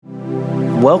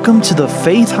Welcome to the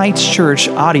Faith Heights Church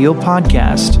audio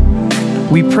podcast.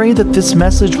 We pray that this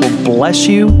message will bless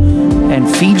you and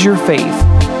feed your faith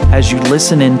as you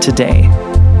listen in today.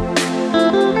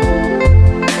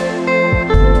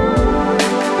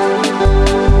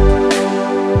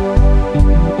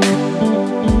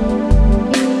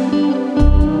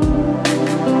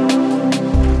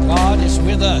 God is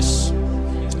with us.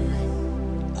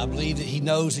 I believe that He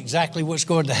knows exactly what's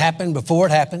going to happen before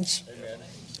it happens.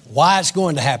 Why it's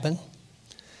going to happen,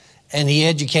 and He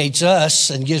educates us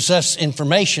and gives us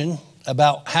information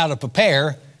about how to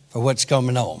prepare for what's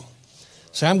coming on.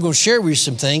 So I'm going to share with you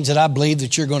some things that I believe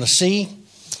that you're going to see.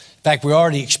 In fact, we're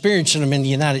already experiencing them in the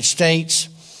United States.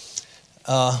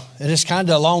 And it's kind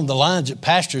of along the lines that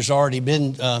Pastor's already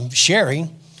been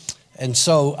sharing. And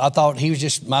so I thought he was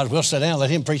just, might as well sit down, let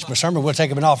him preach my sermon. We'll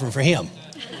take up an offering for him.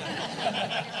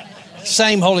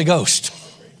 Same Holy Ghost.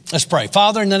 Let's pray.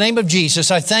 Father, in the name of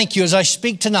Jesus, I thank you as I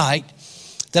speak tonight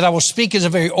that I will speak as the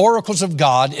very oracles of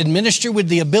God and minister with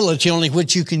the ability only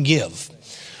which you can give.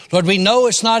 Lord, we know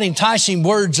it's not enticing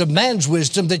words of man's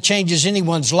wisdom that changes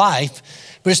anyone's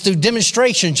life, but it's through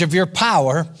demonstrations of your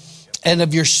power and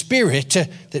of your spirit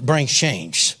that brings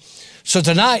change. So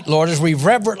tonight, Lord, as we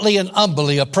reverently and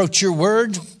humbly approach your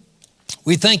word,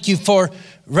 we thank you for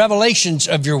revelations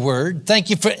of your word. Thank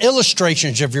you for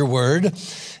illustrations of your word.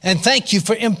 And thank you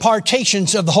for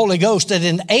impartations of the Holy Ghost that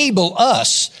enable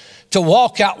us to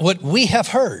walk out what we have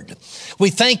heard.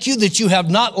 We thank you that you have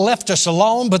not left us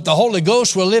alone, but the Holy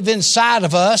Ghost will live inside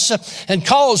of us and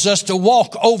cause us to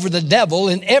walk over the devil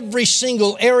in every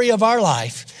single area of our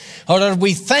life. Oh, Lord,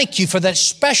 we thank you for that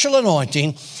special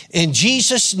anointing. In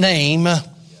Jesus' name,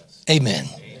 amen.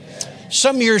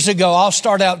 Some years ago, I'll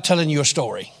start out telling you a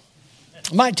story.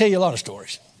 I might tell you a lot of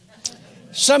stories.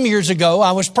 Some years ago,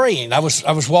 I was praying. I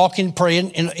was walking,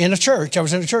 praying in a church. I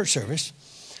was in a church service.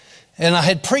 And I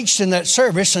had preached in that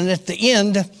service. And at the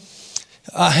end,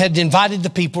 I had invited the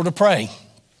people to pray.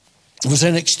 It was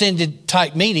in extended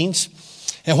type meetings.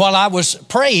 And while I was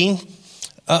praying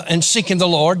and seeking the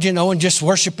Lord, and just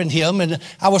worshiping Him, and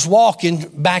I was walking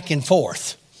back and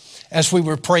forth as we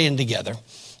were praying together,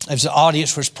 as the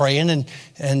audience was praying,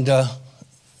 and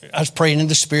I was praying in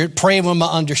the Spirit, praying with my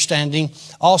understanding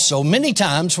also. Many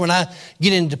times when I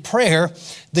get into prayer,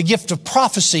 the gift of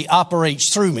prophecy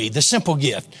operates through me, the simple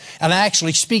gift. And I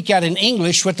actually speak out in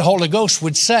English what the Holy Ghost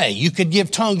would say. You could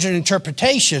give tongues and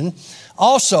interpretation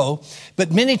also,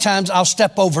 but many times I'll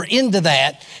step over into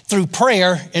that through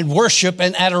prayer and worship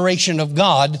and adoration of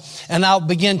God. And I'll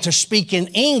begin to speak in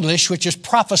English, which is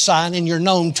prophesying in your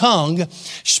known tongue,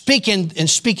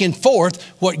 speaking forth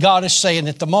what God is saying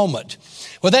at the moment.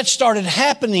 Well, that started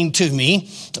happening to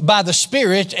me by the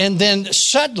Spirit, and then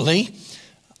suddenly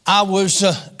I was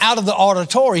out of the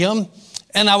auditorium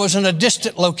and I was in a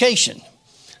distant location.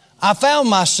 I found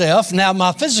myself, now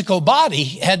my physical body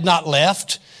had not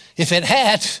left. If it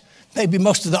had, maybe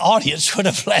most of the audience would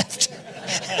have left.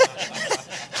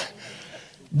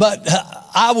 But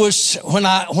I was, when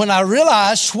I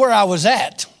realized where I was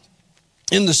at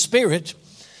in the Spirit,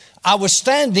 I was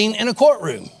standing in a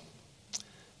courtroom.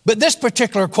 But this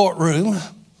particular courtroom,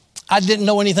 I didn't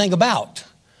know anything about.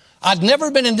 I'd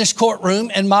never been in this courtroom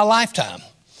in my lifetime.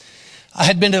 I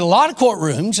had been in a lot of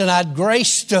courtrooms, and I'd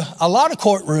graced a lot of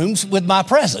courtrooms with my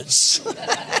presence.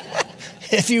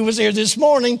 If you was here this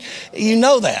morning, you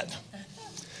know that.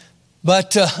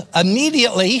 But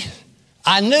immediately,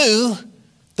 I knew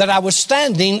that I was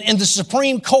standing in the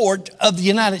Supreme Court of the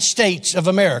United States of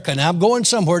America. Now, I'm going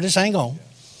somewhere, just hang on.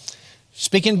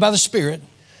 Speaking by the Spirit.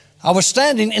 I was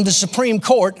standing in the Supreme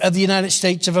Court of the United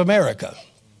States of America.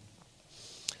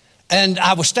 And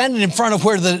I was standing in front of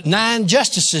where the 9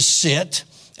 justices sit.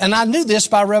 And I knew this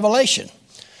by revelation.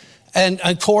 And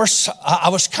of course, I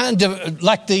was kind of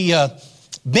like the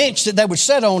bench that they would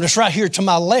sit on is right here to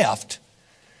my left.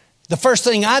 The first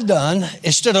thing I done,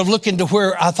 instead of looking to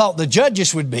where I thought the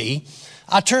judges would be,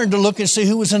 I turned to look and see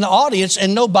who was in the audience,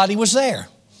 and nobody was there.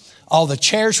 All the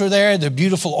chairs were there, the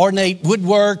beautiful ornate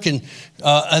woodwork and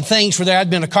things were there. I'd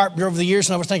been a carpenter over the years,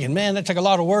 and I was thinking, man, that took a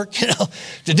lot of work,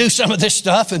 to do some of this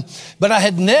stuff. But I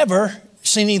had never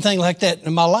seen anything like that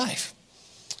in my life.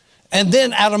 And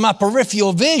then out of my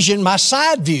peripheral vision, my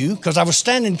side view, because I was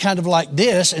standing kind of like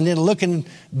this and then looking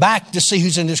back to see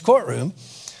who's in this courtroom,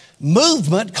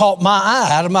 movement caught my eye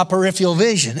out of my peripheral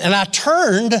vision. And I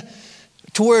turned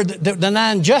to where the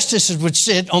 9 justices would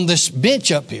sit on this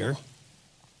bench up here.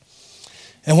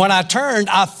 And when I turned,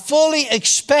 I fully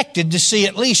expected to see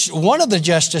at least one of the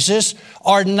justices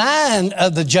or 9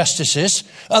 of the justices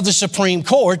of the Supreme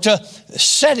Court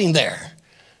sitting there.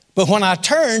 But when I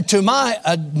turned, to my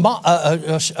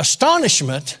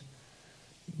astonishment,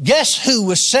 Guess who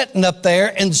was sitting up there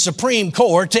in the Supreme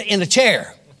Court in a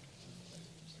chair?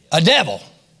 A devil.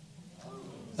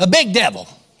 A big devil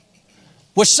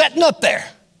was sitting up there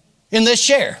in this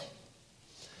chair.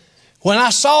 When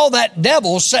I saw that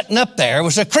devil sitting up there, it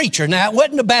was a creature. Now, it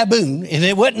wasn't a baboon and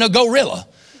it wasn't a gorilla,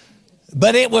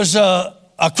 but it was a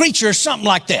creature, something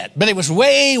like that. But it was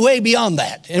way, way beyond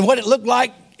that. And what it looked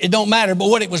like, it don't matter, but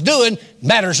what it was doing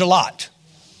matters a lot.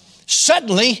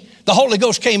 Suddenly, the Holy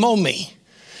Ghost came on me.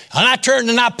 And I turned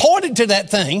and I pointed to that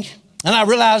thing, and I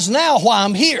realized now why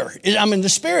I'm here. I'm in the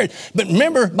Spirit. But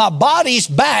remember, my body's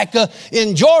back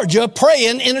in Georgia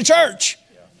praying in a church.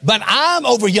 But I'm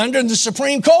over yonder in the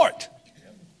Supreme Court.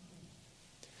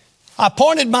 I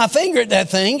pointed my finger at that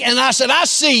thing, and I said, I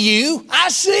see you. I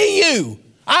see you.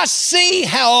 I see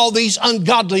how all these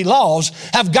ungodly laws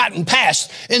have gotten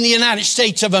passed in the United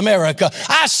States of America.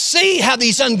 I see how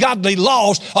these ungodly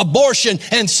laws, abortion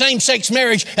and same-sex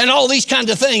marriage and all these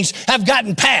kinds of things have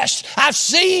gotten passed. I've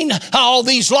seen how all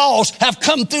these laws have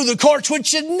come through the courts, which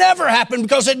should never happen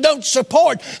because it don't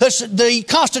support the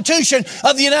Constitution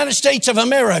of the United States of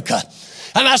America.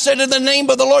 And I said, in the name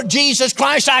of the Lord Jesus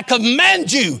Christ, I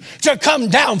command you to come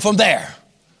down from there.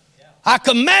 I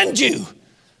command you.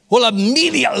 Well,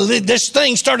 immediately this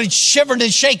thing started shivering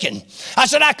and shaking. I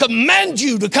said, I command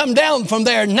you to come down from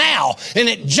there now. And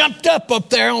it jumped up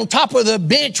there on top of the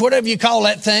bench, whatever you call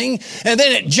that thing. And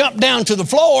then it jumped down to the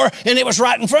floor, and it was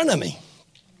right in front of me.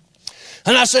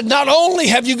 And I said, not only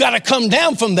have you got to come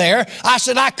down from there, I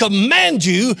said, I command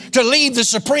you to leave the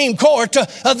Supreme Court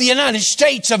of the United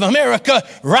States of America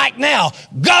right now.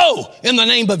 Go in the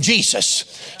name of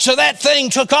Jesus. So that thing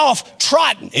took off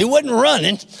trotting. It wasn't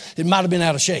running. It might have been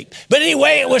out of shape. But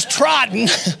anyway, it was trotting,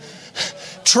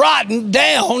 trotting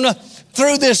down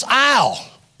through this aisle,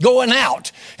 going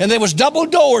out. And there was double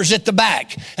doors at the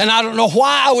back. And I don't know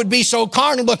why I would be so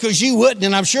carnal, because you wouldn't,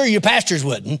 and I'm sure your pastors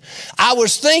wouldn't. I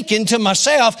was thinking to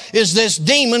myself, is this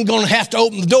demon going to have to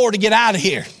open the door to get out of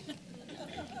here?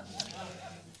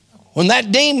 When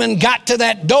that demon got to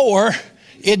that door,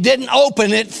 it didn't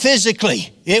open it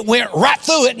physically. It went right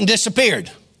through it and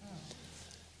disappeared.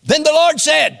 Then the Lord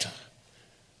said,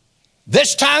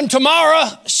 this time tomorrow,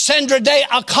 Sandra Day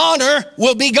O'Connor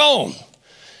will be gone.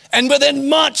 And within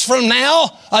months from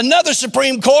now, another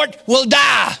Supreme Court will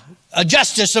die. A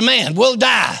justice, a man, will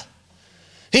die.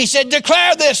 He said,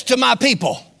 declare this to my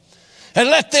people and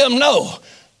let them know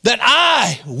that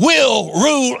I will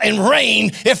rule and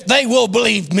reign if they will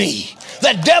believe me.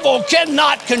 The devil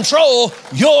cannot control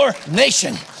your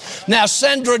nation. Now,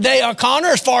 Sandra Day O'Connor,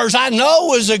 as far as I know,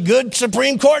 was a good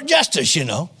Supreme Court justice, you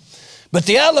know. But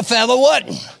the other fellow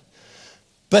wasn't.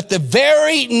 But the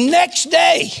very next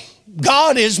day,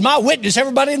 God is my witness.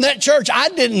 Everybody in that church, I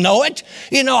didn't know it.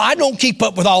 You know, I don't keep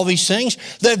up with all these things.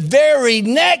 The very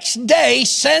next day,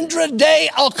 Sandra Day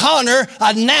O'Connor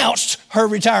announced her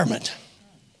retirement.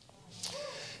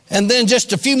 And then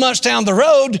just a few months down the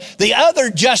road, the other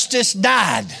justice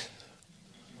died.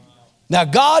 Now,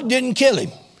 God didn't kill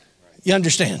him. You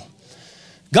understand?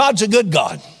 God's a good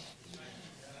God.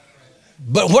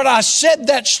 But what I said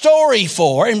that story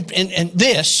for, and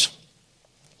this,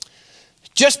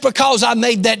 just because I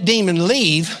made that demon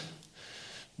leave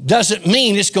doesn't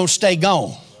mean it's going to stay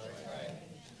gone.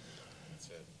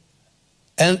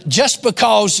 And just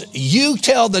because you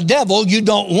tell the devil you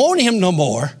don't want him no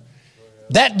more,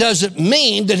 that doesn't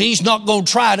mean that he's not going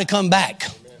to try to come back.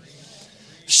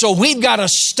 So we've got to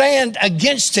stand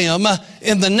against him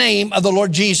in the name of the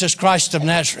Lord Jesus Christ of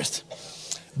Nazareth.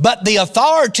 But the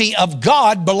authority of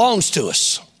God belongs to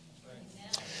us.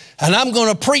 And I'm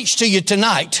going to preach to you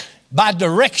tonight by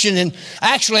direction. And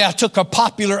actually, I took a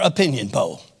popular opinion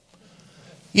poll.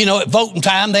 You know, at voting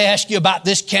time, they ask you about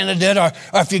this candidate, or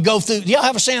if you go through, do y'all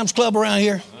have a Sam's Club around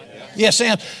here? Yeah,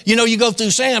 Sam. You know, you go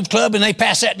through Sam's Club and they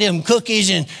pass out them cookies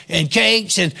and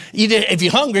cakes. And if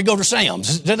you're hungry, go to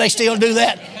Sam's. Do they still do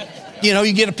that? You know,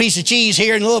 you get a piece of cheese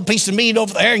here and a little piece of meat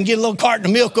over there and get a little carton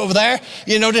of milk over there.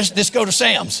 You know, just go to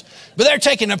Sam's. But they're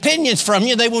taking opinions from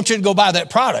you. They want you to go buy that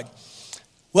product.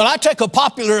 Well, I took a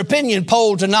popular opinion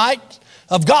poll tonight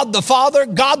of God the Father,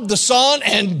 God the Son,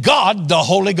 and God the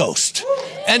Holy Ghost.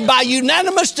 And by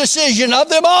unanimous decision of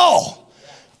them all,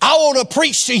 I want to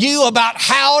preach to you about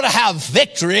how to have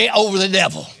victory over the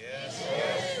devil.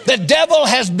 The devil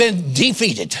has been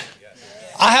defeated.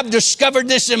 I have discovered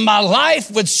this in my life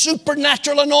with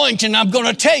supernatural anointing. I'm going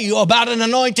to tell you about an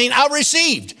anointing I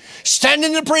received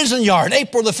standing in the prison yard,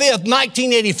 April the 5th,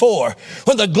 1984,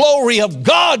 when the glory of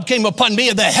God came upon me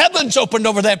and the heavens opened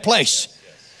over that place.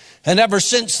 And ever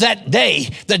since that day,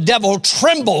 the devil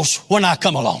trembles when I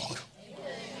come along.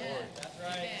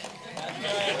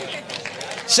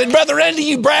 Said, Brother Randy,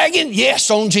 you bragging? Yes,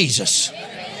 on Jesus.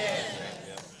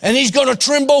 And he's going to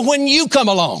tremble when you come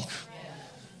along.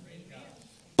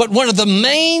 But one of the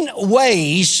main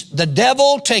ways the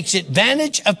devil takes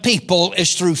advantage of people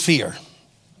is through fear.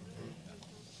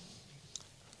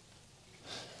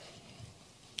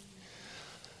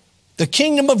 The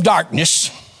kingdom of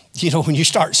darkness, you know, when you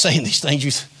start saying these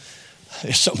things,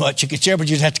 there's so much you could share, but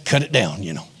you'd have to cut it down,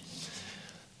 you know.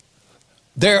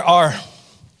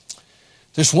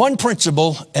 There's one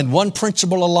principle and one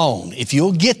principle alone, if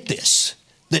you'll get this,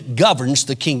 that governs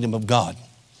the kingdom of God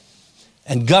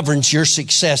and governs your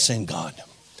success in God.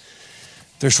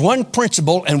 There's one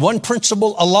principle and one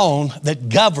principle alone that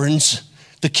governs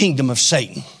the kingdom of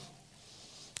Satan.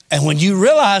 And when you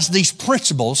realize these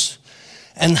principles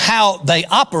and how they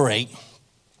operate,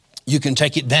 you can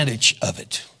take advantage of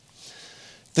it.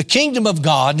 The kingdom of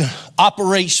God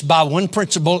operates by one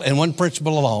principle and one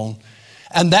principle alone,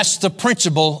 and that's the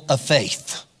principle of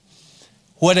faith.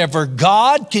 Whatever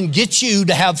God can get you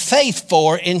to have faith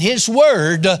for in His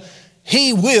Word,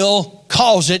 He will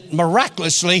cause it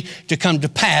miraculously to come to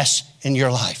pass in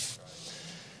your life.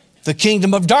 The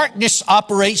kingdom of darkness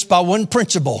operates by one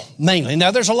principle mainly.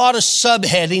 Now, there's a lot of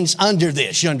subheadings under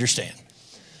this, you understand.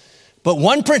 But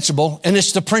one principle, and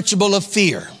it's the principle of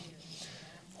fear.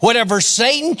 Whatever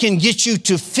Satan can get you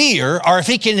to fear, or if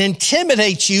he can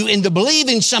intimidate you into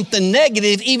believing something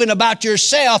negative even about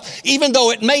yourself, even though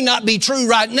it may not be true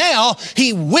right now,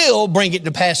 he will bring it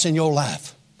to pass in your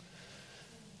life.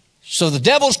 So the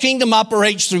devil's kingdom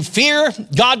operates through fear.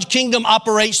 God's kingdom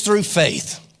operates through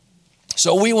faith.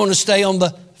 So we want to stay on the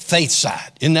faith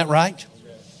side. Isn't that right?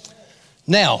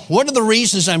 Now, one of the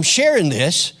reasons I'm sharing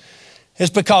this is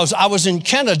because I was in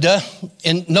Canada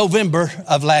in November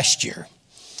of last year.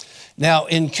 Now,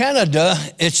 in Canada,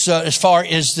 it's as far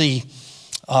as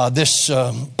this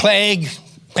plague,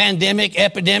 pandemic,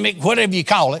 epidemic, whatever you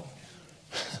call it.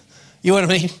 You know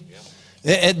what I mean?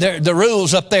 The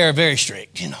rules up there are very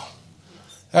strict, you know.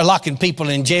 They're locking people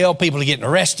in jail. People are getting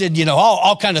arrested. You know,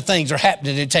 all kind of things are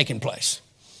happening and taking place.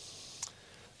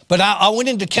 But I went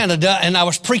into Canada and I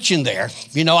was preaching there.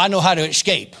 You know, I know how to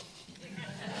escape.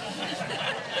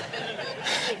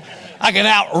 I can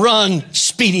outrun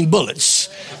speeding bullets.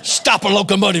 Stop a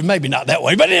locomotive, maybe not that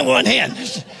way, but in one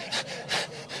hand.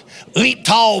 Leap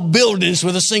tall buildings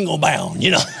with a single bound, you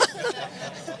know.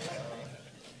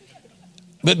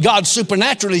 But God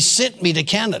supernaturally sent me to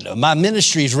Canada. My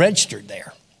ministry is registered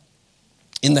there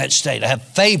in that state. I have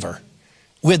favor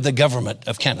with the government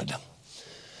of Canada.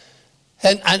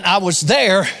 And I was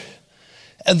there,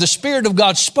 and the Spirit of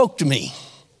God spoke to me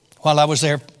while I was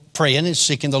there praying and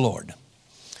seeking the Lord.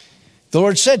 The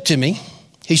Lord said to me,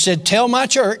 He said, tell my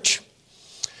church.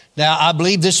 Now, I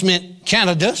believe this meant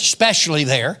Canada, especially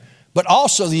there, but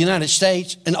also the United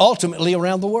States and ultimately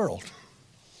around the world.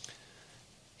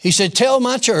 He said, tell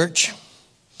my church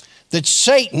that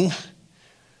Satan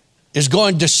is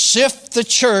going to sift the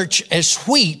church as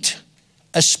wheat,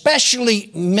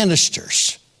 especially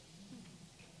ministers,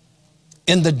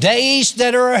 in the days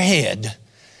that are ahead,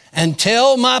 and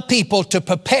tell my people to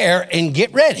prepare and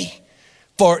get ready.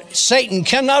 For Satan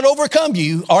cannot overcome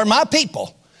you or my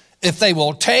people if they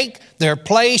will take their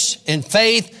place in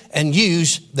faith and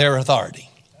use their authority.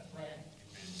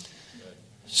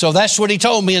 So that's what he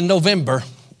told me in November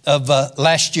of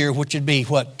last year, which would be,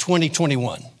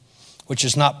 2021, which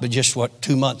is not but just,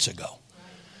 2 months ago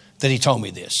that he told me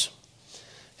this.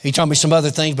 He told me some other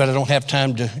things, but I don't have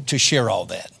time to share all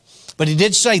that. But he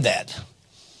did say that.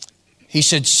 He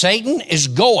said, Satan is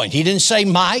going. He didn't say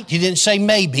might. He didn't say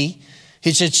maybe.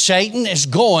 He said, Satan is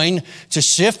going to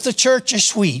sift the church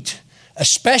as wheat,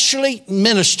 especially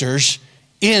ministers,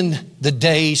 in the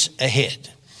days ahead.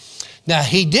 Now,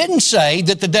 he didn't say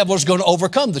that the devil was going to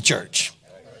overcome the church.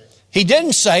 He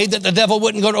didn't say that the devil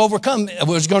was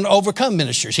going to overcome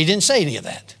ministers. He didn't say any of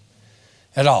that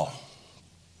at all.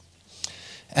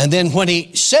 And then when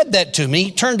he said that to me,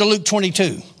 turn to Luke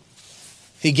 22.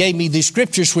 He gave me these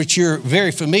scriptures, which you're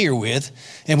very familiar with,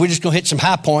 and we're just going to hit some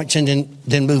high points and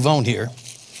then move on here.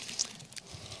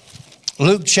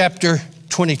 Luke chapter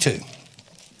 22.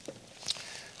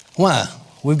 Why?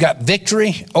 We've got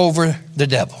victory over the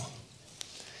devil.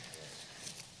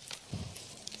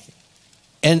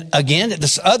 And again, at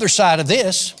this other side of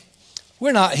this,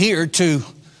 we're not here to,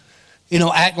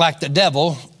 act like the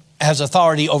devil has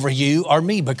authority over you or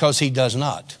me, because he does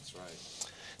not.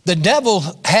 The devil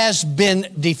has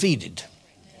been defeated.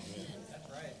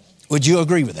 Would you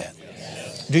agree with that?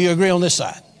 Yes. Do you agree on this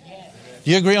side? Yes.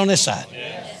 Do you agree on this side?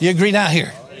 Yes. You agree down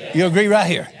here? Yes. You agree right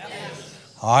here? Yes.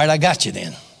 All right, I got you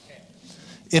then.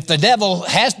 If the devil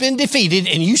has been defeated,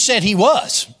 and you said he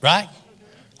was, right?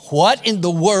 what in the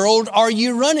world are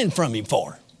you running from him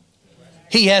for?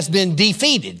 He has been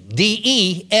defeated.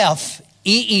 D-E-F-E-E-T-E-D.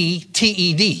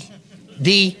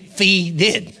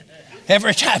 Defeated.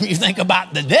 Every time you think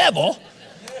about the devil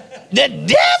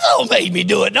made me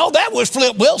do it. No, that was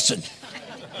Flip Wilson.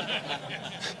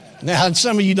 Now,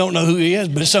 some of you don't know who he is,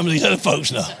 but some of these other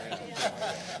folks know.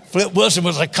 Flip Wilson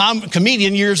was a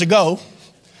comedian years ago.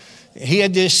 He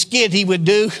had this skit he would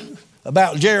do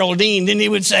about Geraldine. Then he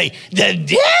would say, the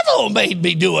devil made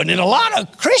me do it. And a lot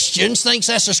of Christians think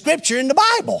that's a scripture in the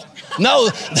Bible. No,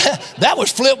 that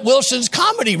was Flip Wilson's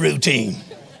comedy routine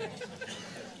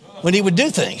when he would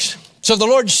do things. So the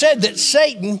Lord said that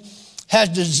Satan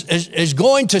is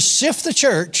going to sift the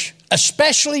church,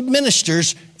 especially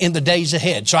ministers, in the days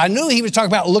ahead. So I knew he was talking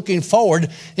about looking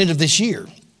forward into this year.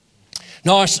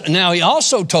 Now he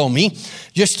also told me,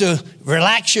 just to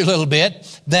relax you a little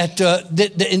bit, that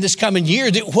in this coming year,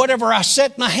 that whatever I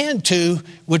set my hand to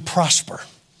would prosper.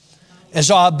 As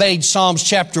I obeyed Psalms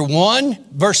chapter 1,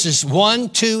 verses 1,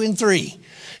 2, and 3.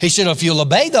 He said, if you'll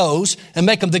obey those and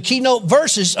make them the keynote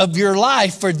verses of your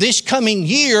life for this coming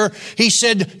year, he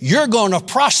said, you're going to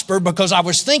prosper, because I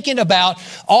was thinking about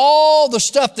all the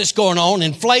stuff that's going on,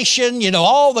 inflation,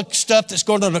 all the stuff that's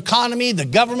going on in the economy, the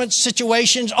government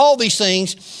situations, all these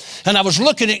things. And I was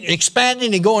looking at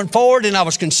expanding and going forward, and I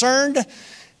was concerned.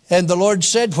 And the Lord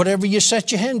said, whatever you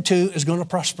set your hand to is going to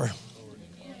prosper.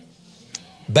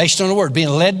 Based on the word, being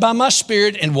led by my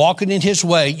spirit and walking in his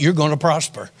way, you're going to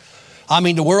prosper. I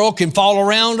mean, the world can fall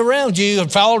around you and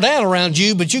fall down around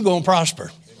you, but you're going to prosper.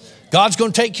 God's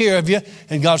going to take care of you,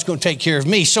 and God's going to take care of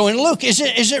me. So in Luke, is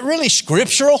it really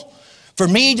scriptural for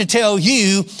me to tell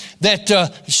you that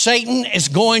Satan is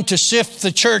going to sift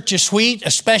the church as wheat,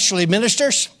 especially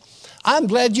ministers? I'm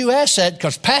glad you asked that,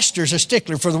 because pastor's a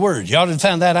stickler for the word. Y'all didn't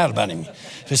find that out about him.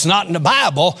 If it's not in the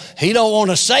Bible, he don't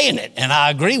want us saying it, and I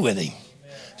agree with him.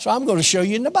 So I'm going to show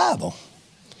you in the Bible.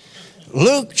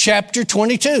 Luke chapter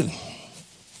 22.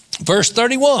 Verse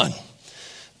 31,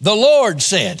 the Lord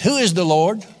said, who is the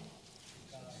Lord?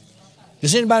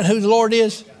 Does anybody know who the Lord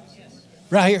is?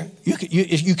 Right here.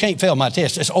 You can't fail my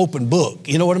test. It's open book.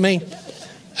 You know what I mean?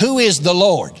 Who is the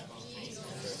Lord?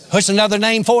 What's another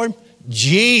name for him?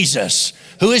 Jesus.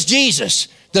 Who is Jesus?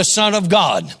 The Son of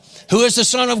God. Who is the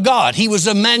Son of God? He was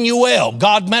Emmanuel,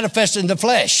 God manifested in the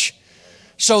flesh.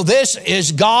 So this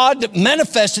is God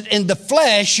manifested in the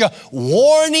flesh,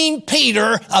 warning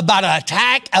Peter about an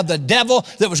attack of the devil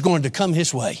that was going to come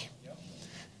his way.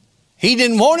 He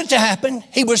didn't want it to happen.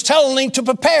 He was telling him to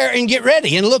prepare and get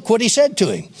ready. And look what he said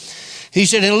to him. He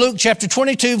said in Luke chapter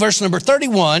 22, verse number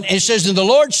 31, it says, and the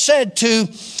Lord said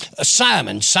to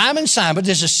Simon, Simon,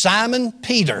 this is Simon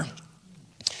Peter.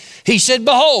 He said,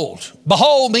 behold.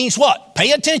 Behold means what?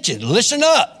 Pay attention. Listen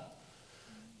up.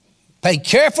 Pay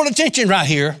careful attention right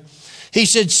here. He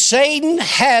said, Satan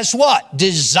has what?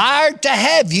 Desired to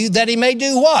have you that he may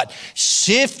do what?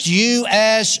 Sift you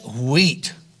as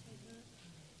wheat.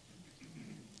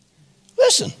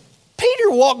 Listen, Peter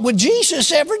walked with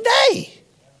Jesus every day.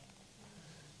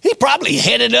 He probably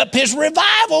headed up his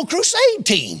revival crusade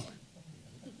team.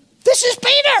 This is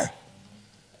Peter.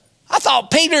 I thought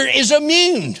Peter is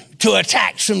immune to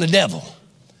attacks from the devil.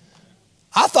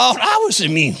 I thought I was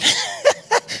immune.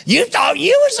 You thought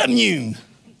you was immune.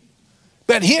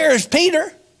 But here is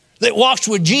Peter that walks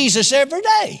with Jesus every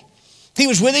day. He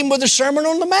was with him with the Sermon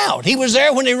on the Mount. He was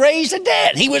there when he raised the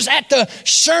dead. He was at the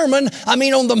sermon,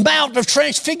 on the Mount of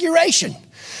Transfiguration.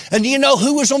 And do you know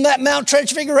who was on that Mount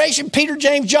Transfiguration? Peter,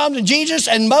 James, John, and Jesus,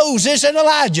 and Moses and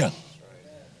Elijah.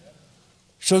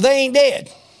 So they ain't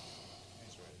dead.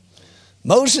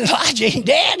 Moses and Elijah ain't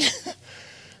dead.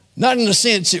 Not in the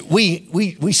sense that we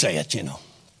say it,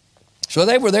 So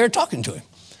they were there talking to him.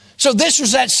 So this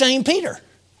was that same Peter.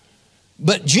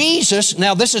 But Jesus,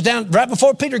 now this is down right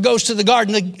before Peter goes to the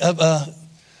garden to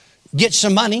get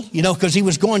some money, because he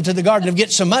was going to the garden to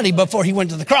get some money before he went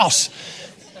to the cross.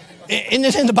 Isn't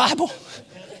it in the Bible?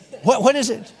 What is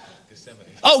it? Gethsemane.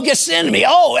 Oh, Gethsemane.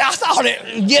 Oh, I thought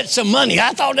it get some money.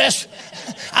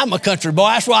 I'm a country boy.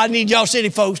 That's why I need y'all city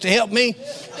folks to help me.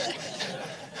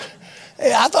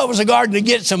 I thought it was a garden to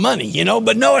get some money,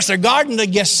 but no, it's a garden to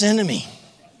Gethsemane.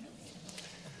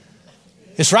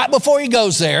 It's right before he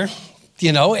goes there,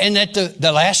 and at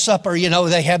the Last Supper,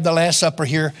 they have the Last Supper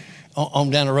here on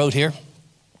down the road here.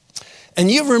 And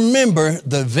you remember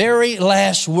the very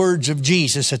last words of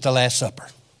Jesus at the Last Supper.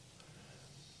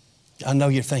 I know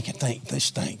you're thinking,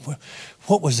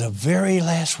 what was the very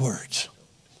last words?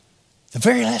 The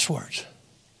very last words.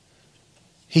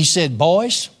 He said,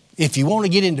 boys, if you want to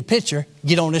get in the picture,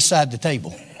 get on this side of the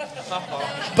table.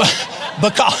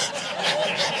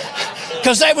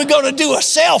 because they were going to do a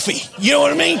selfie. You know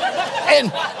what I mean?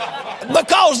 And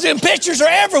because them pictures are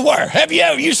everywhere. Have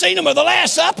you seen them of the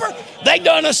Last Supper? They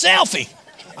done a selfie.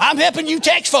 I'm helping you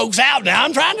text folks out now.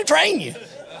 I'm trying to train you.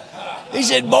 He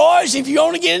said, boys, if you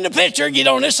want to get in the picture, get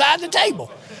on this side of the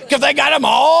table. Because they got them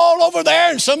all over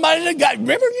there, and somebody that got,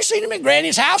 remember you seen them at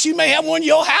Granny's house? You may have one at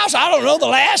your house. I don't know, the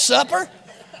Last Supper.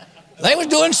 They was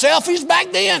doing selfies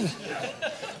back then.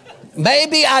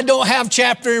 Maybe I don't have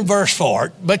chapter and verse for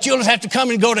it, but you'll just have to come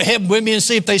and go to heaven with me and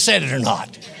see if they said it or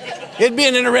not. It'd be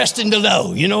interesting to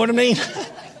know, you know what I mean?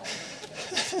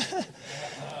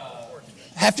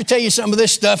 I have to tell you some of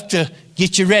this stuff to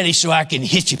get you ready so I can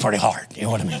hit you pretty hard, you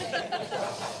know what I mean?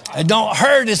 It don't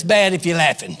hurt as bad if you're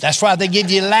laughing. That's why they give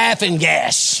you laughing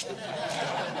gas.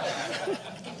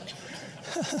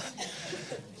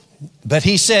 But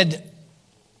he said,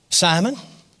 Simon,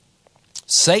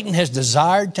 Satan has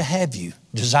desired to have you.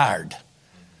 Desired.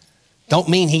 Don't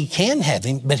mean he can have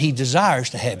him, but he desires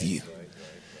to have you.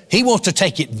 He wants to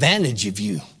take advantage of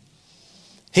you.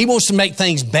 He wants to make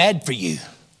things bad for you,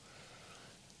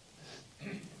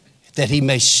 that he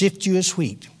may sift you as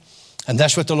wheat. And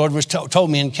that's what the Lord was told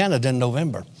me in Canada in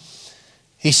November.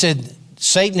 He said,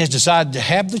 Satan has decided to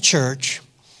have the church,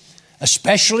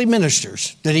 especially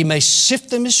ministers, that he may sift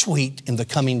them as wheat in the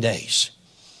coming days.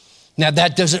 Now,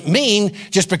 that doesn't mean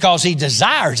just because he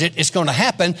desires it, it's going to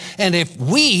happen. And if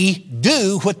we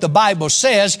do what the Bible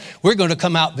says, we're going to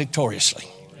come out victoriously.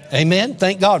 Amen?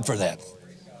 Thank God for that.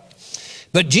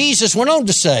 But Jesus went on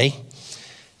to say,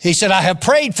 he said, I have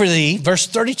prayed for thee, verse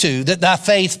 32, that thy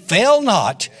faith fail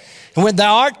not. And when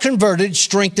thou art converted,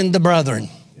 strengthen the brethren.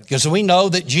 Because we know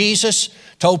that Jesus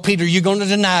told Peter, you're going to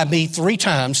deny me 3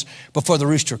 times before the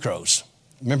rooster crows.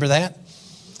 Remember that?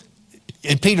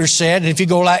 And Peter said, if you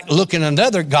go look in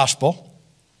another gospel,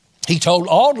 he told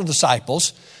all the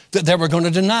disciples that they were going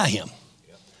to deny him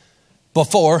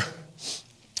before,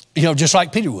 just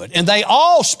like Peter would. And they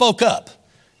all spoke up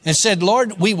and said,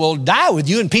 Lord, we will die with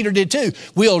you. And Peter did too.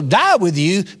 We'll die with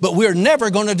you, but we're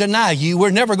never going to deny you. We're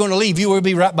never going to leave you. We'll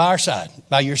be right by our side,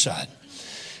 by your side.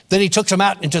 Then he took them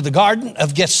out into the Garden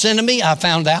of Gethsemane, I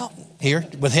found out here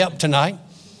with help tonight.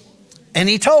 And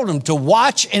he told them to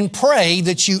watch and pray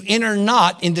that you enter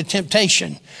not into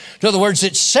temptation. In other words,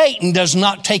 that Satan does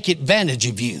not take advantage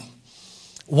of you.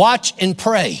 Watch and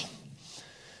pray.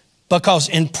 Because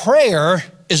in prayer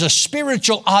is a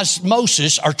spiritual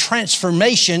osmosis or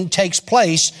transformation takes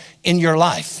place in your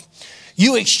life.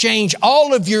 You exchange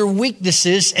all of your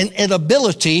weaknesses and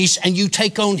inabilities and you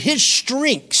take on his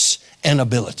strengths and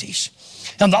abilities.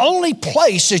 And the only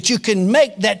place that you can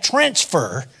make that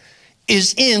transfer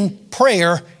is in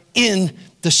prayer in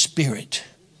the Spirit.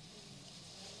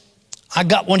 I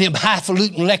got one of them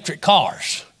highfalutin electric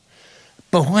cars.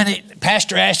 But when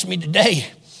Pastor asked me today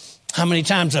how many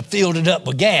times I filled it up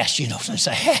with gas, so I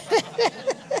say,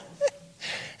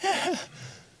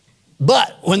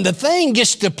 but when the thing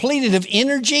gets depleted of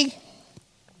energy,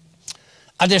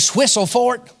 I just whistle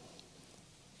for it.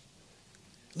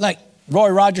 Like Roy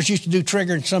Rogers used to do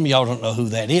Trigger, and some of y'all don't know who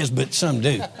that is, but some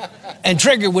do. And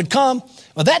Trigger would come.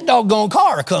 Well, that doggone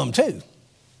car will come too.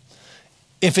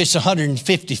 If it's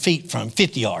 150 feet from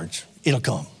 50 yards, it'll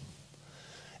come.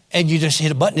 And you just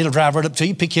hit a button, it'll drive right up to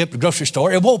you, pick you up at the grocery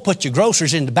store. It won't put your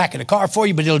groceries in the back of the car for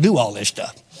you, but it'll do all this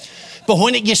stuff. But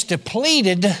when it gets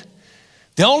depleted,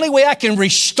 the only way I can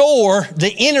restore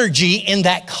the energy in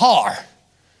that car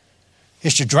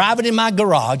is to drive it in my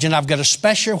garage, and I've got a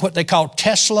special, what they call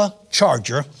Tesla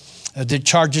charger that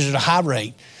charges at a high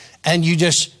rate. And you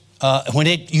just,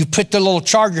 you put the little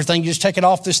charger thing, you just take it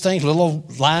off this thing, a little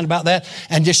line about that,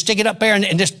 and just stick it up there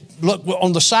and just look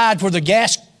on the side where the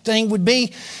gas thing would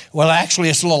be. Well, actually,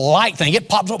 it's a little light thing. It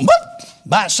pops up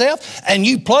by itself, and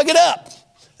you plug it up.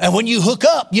 And when you hook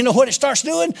up, you know what it starts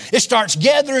doing? It starts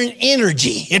gathering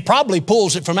energy. It probably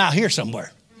pulls it from out here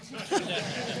somewhere.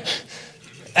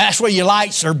 That's where your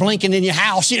lights are blinking in your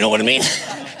house, you know what I mean?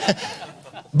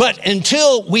 But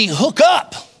until we hook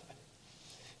up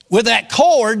with that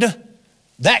cord,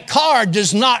 that car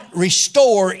does not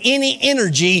restore any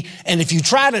energy. And if you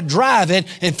try to drive it,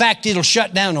 in fact, it'll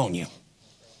shut down on you.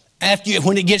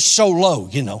 When it gets so low,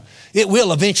 it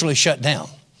will eventually shut down.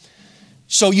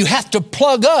 So you have to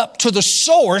plug up to the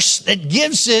source that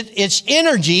gives it its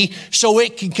energy so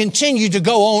it can continue to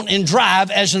go on and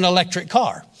drive as an electric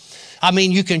car. I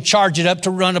mean, you can charge it up to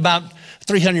run about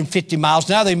 350 miles.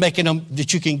 Now they're making them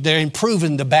that they're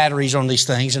improving the batteries on these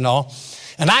things and all.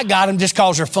 And I got them just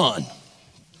because they're fun.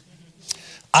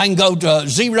 I can go to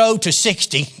 0 to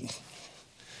 60.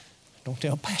 Don't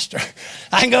tell Pastor.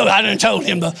 I done told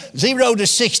him the 0 to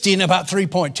 60 in about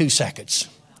 3.2 seconds.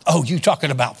 Oh, you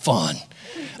talking about fun.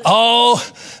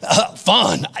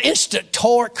 Fun. Instant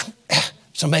torque.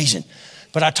 It's amazing.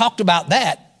 But I talked about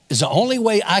that. Is the only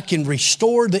way I can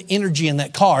restore the energy in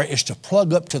that car is to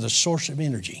plug up to the source of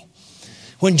energy.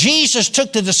 When Jesus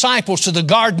took the disciples to the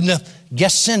Garden of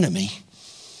Gethsemane,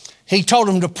 he told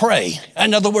them to pray.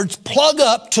 In other words, plug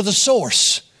up to the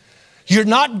source. You're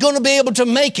not going to be able to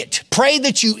make it. Pray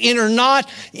that you enter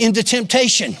not into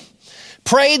temptation.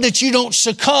 Pray that you don't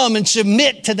succumb and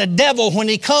submit to the devil when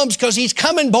he comes, because he's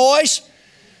coming, boys.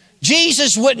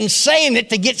 Jesus wasn't saying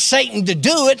it to get Satan to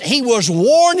do it. He was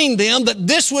warning them that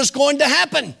this was going to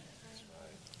happen.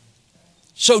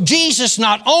 So Jesus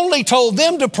not only told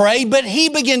them to pray, but he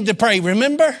began to pray.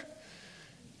 Remember?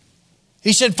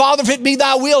 He said, Father, if it be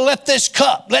thy will, let this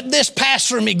cup, let this pass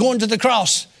from me, going to the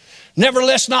cross.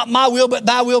 Nevertheless, not my will, but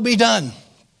thy will be done.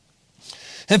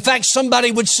 In fact,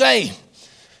 somebody would say,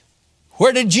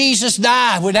 where did Jesus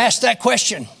die? Would ask that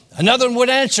question. Another one would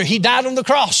answer, he died on the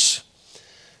cross.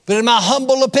 But in my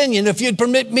humble opinion, if you'd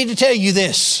permit me to tell you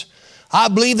this, I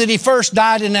believe that he first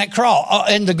died in that cross,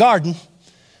 in the garden,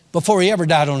 before he ever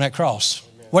died on that cross.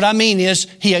 Amen. What I mean is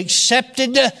he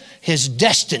accepted his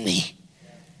destiny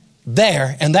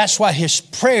there, and that's why his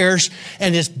prayers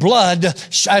and his blood,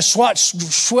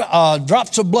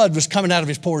 drops of blood was coming out of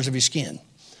his pores of his skin,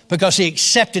 because he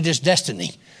accepted his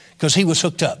destiny, because he was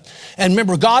hooked up. And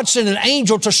remember, God sent an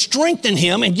angel to strengthen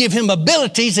him and give him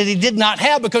abilities that he did not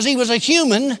have, because he was a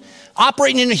human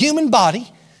operating in a human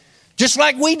body, just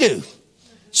like we do.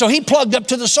 So he plugged up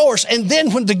to the source. And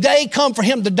then when the day come for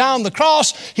him to die on the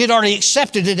cross, he had already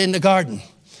accepted it in the garden.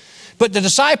 But the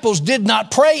disciples did not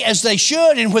pray as they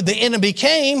should. And when the enemy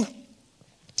came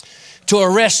to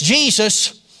arrest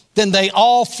Jesus, then they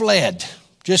all fled,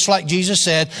 just like Jesus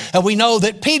said. And we know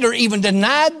that Peter even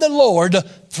denied the Lord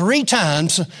 3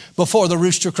 times before the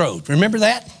rooster crowed. Remember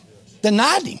that?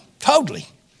 Denied him totally.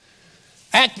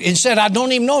 And said, I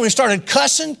don't even know him. He started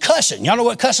cussing. Y'all know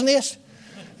what cussing is?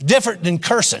 Different than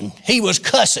cursing. He was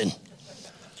cussing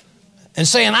and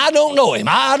saying, I don't know him.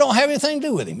 I don't have anything to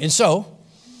do with him. And so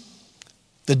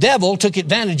the devil took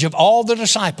advantage of all the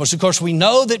disciples. Of course, we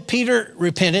know that Peter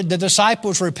repented, the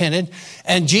disciples repented,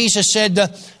 and Jesus said,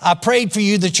 I prayed for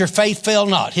you that your faith fail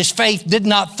not. His faith did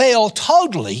not fail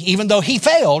totally. Even though he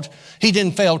failed, he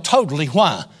didn't fail totally.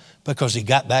 Why? Because he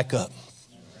got back up.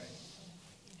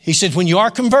 He said, when you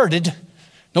are converted,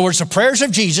 in other words, the prayers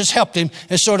of Jesus helped him.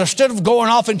 And so instead of going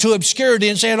off into obscurity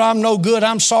and saying, oh, I'm no good,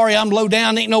 I'm sorry, I'm low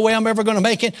down, ain't no way I'm ever going to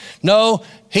make it. No,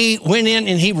 he went in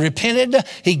and he repented.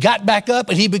 He got back up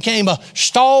and he became a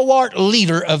stalwart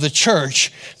leader of the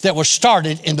church that was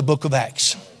started in the book of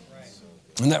Acts.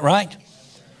 Isn't that right?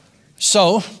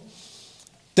 So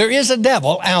there is a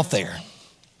devil out there.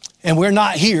 And we're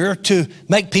not here to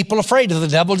make people afraid of the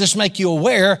devil, just make you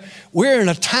aware we're in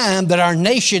a time that our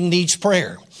nation needs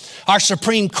prayer. Our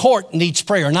Supreme Court needs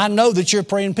prayer, and I know that you're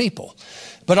praying people.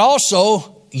 But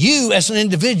also, you as an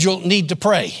individual need to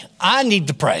pray. I need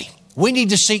to pray. We need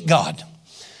to seek God.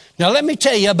 Now, let me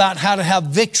tell you about how to have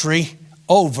victory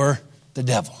over the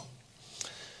devil.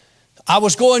 I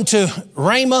was going to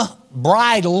Rhema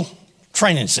Bridal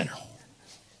Training Center.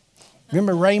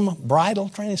 Remember Rhema Bridal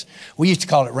Training Center? We used to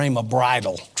call it Rhema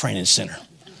Bridal Training Center.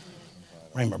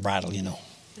 Rhema Bridal, you know.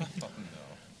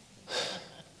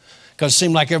 Because it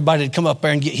seemed like everybody would come up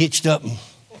there and get hitched up and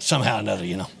somehow or another,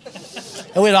 you know.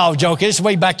 And we'd all joke. It's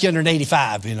way back yonder in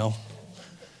 85, you know.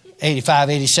 85,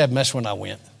 87, that's when I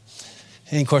went.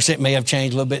 And of course, it may have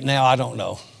changed a little bit now. I don't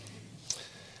know.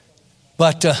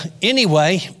 But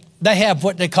anyway, they have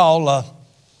what they call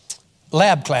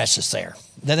lab classes there.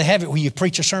 Did they have it where you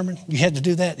preach a sermon? You had to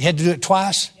do that? You had to do it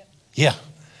twice? Yep. Yeah.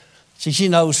 See, she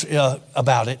knows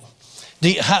about it.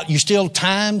 You still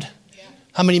timed? Yeah.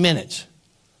 How many minutes?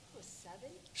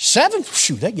 7?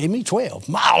 Shoot, that gave me 12.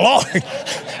 My Lord.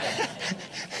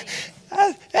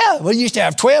 Yeah, we used to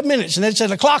have 12 minutes and they'd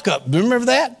set the clock up. Do you remember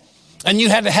that? And you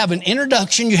had to have an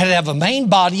introduction, you had to have a main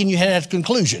body, and you had to have a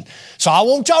conclusion. So I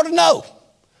want y'all to know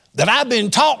that I've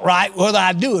been taught right whether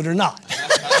I do it or not.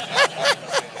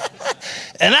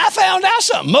 And I found out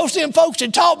something. Most of them folks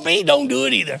that taught me don't do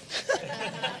it either.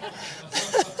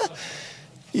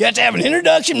 You have to have an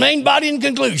introduction, main body, and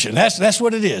conclusion. That's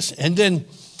what it is.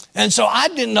 And so I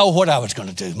didn't know what I was going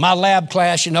to do. My lab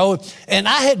class, you know, and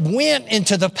I had went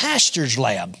into the pastor's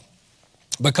lab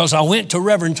because I went to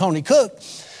Reverend Tony Cook,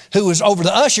 who was over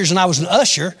the ushers, and I was an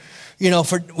usher, you know,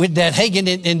 with Dad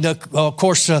Hagin. And of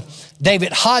course,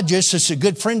 David Hodges is a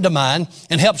good friend of mine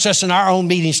and helps us in our own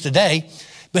meetings today.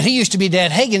 But he used to be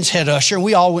Dad Hagin's head usher, and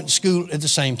we all went to school at the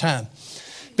same time.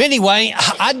 But anyway,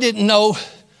 I didn't know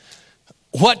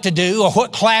what to do or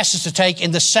what classes to take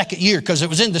in the second year, because it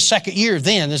was in the second year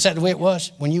then. Is that the way it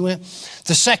was when you went?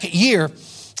 The second year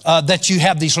that you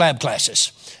have these lab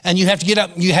classes. And you have to get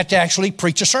up, you have to actually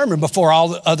preach a sermon before all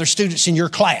the other students in your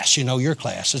class, your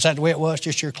class. Is that the way it was,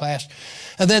 just your class?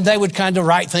 And then they would kind of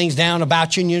write things down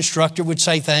about you, and your instructor would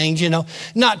say things,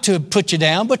 not to put you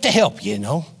down, but to help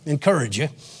you, encourage you.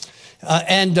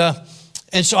 And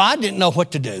so I didn't know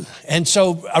what to do. And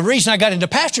so a reason I got into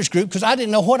pastor's group, because I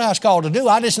didn't know what I was called to do.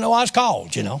 I just know I was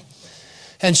called,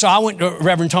 And so I went to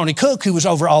Reverend Tony Cook, who was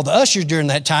over all the ushers during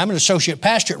that time, an associate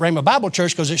pastor at Rhema Bible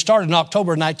Church, because it started in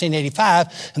October of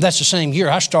 1985, and that's the same year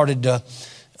I started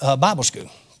Bible school.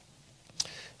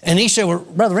 And he said, well,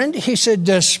 Brother Randy, he said,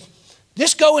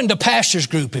 just go into pastor's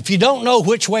group. If you don't know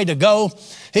which way to go,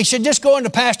 he said, just go into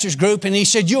pastor's group, and he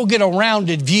said, you'll get a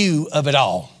rounded view of it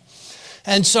all.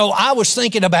 And so I was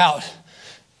thinking about,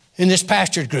 in this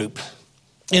pastor's group,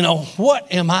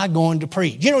 what am I going to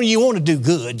preach? You want to do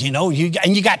good,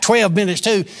 and you got 12 minutes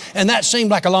too. And that seemed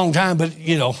like a long time, but,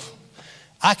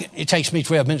 it takes me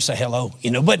 12 minutes to say hello,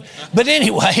 But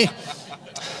anyway,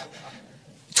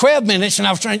 12 minutes, and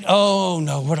I was trying, oh,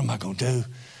 no, what am I going to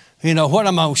do? What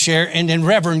am I going to share? And then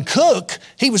Reverend Cook,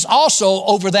 he was also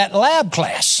over that lab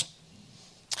class.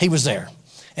 He was there.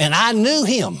 And I knew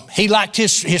him. He liked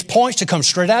his points to come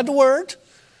straight out of the Word.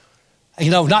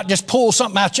 Not just pull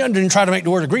something out yonder and try to make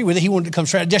the Word agree with it. He wanted to come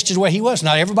straight just as the way he was.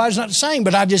 Now, everybody's not the same,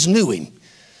 but I just knew him.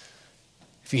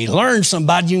 If you learn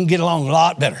somebody, you can get along a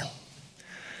lot better.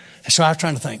 And so I was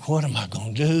trying to think, what am I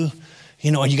going to do?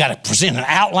 And you got to present an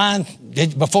outline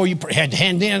before you had to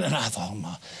hand in. And I thought,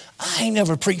 I ain't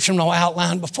never preached from no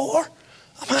outline before.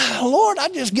 Lord, I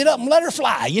just get up and let her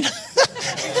fly,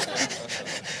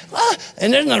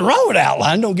 And there's nothing wrong with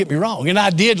outline, don't get me wrong. And I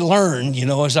did learn,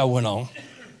 as I went on.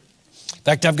 In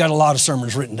fact, I've got a lot of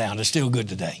sermons written down. It's still good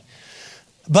today.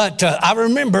 But I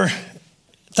remember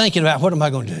thinking about, what am I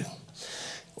going to do?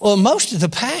 Well, most of the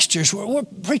pastors were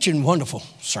preaching wonderful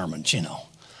sermons,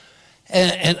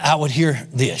 And I would hear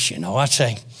this, I'd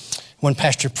say, when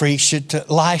pastor preached, that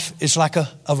life is like a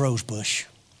rose bush.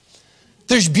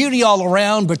 There's beauty all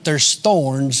around, but there's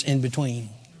thorns in between.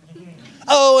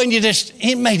 Oh, and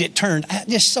it made it turn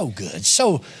just so good,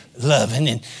 so loving.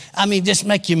 And just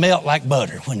make you melt like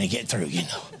butter when they get through,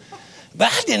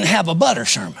 But I didn't have a butter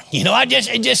sermon,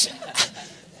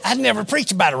 I'd never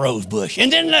preached about a rose bush.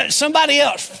 And then somebody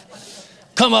else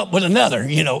come up with another,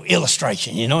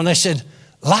 illustration, and they said,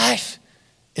 life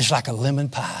is like a lemon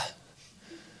pie.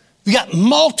 You got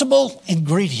multiple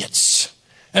ingredients,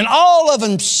 and all of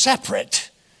them separate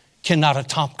cannot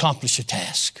accomplish a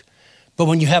task. But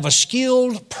when you have a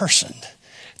skilled person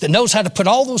that knows how to put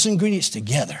all those ingredients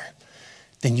together,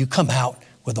 then you come out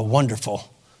with a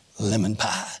wonderful lemon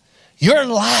pie. Your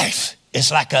life is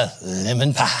like a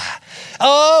lemon pie.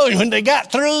 Oh, and when they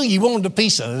got through, you wanted a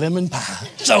piece of lemon pie.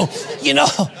 So,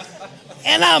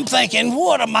 and I'm thinking,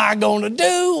 what am I going to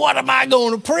do? What am I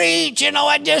going to preach?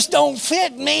 It just don't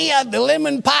fit me. The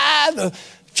lemon pie, the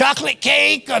chocolate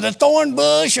cake, or the thorn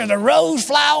bush, or the rose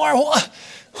flower.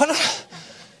 What?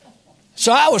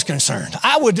 So I was concerned.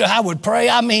 I would pray.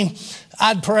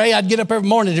 I'd pray. I'd get up every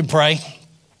morning and pray.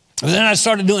 And then I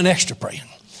started doing extra praying.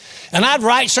 And I'd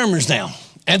write sermons down.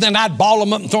 And then I'd ball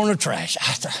them up and throw them in the trash.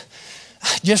 I thought,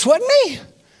 just wasn't me.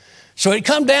 So it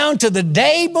come down to the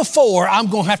day before I'm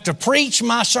going to have to preach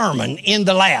my sermon in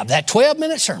the lab, that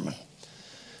 12-minute sermon.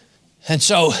 And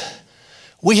so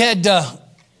we had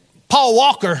Paul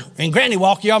Walker and Granny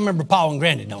Walker. Y'all remember Paul and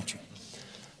Granny, don't you?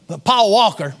 But Paul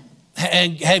Walker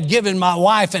had given my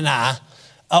wife and I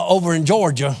over in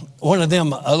Georgia, one of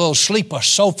them, a little sleeper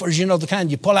sofas, the kind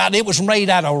you pull out. It was made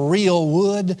out of real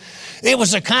wood. It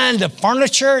was a kind of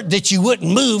furniture that you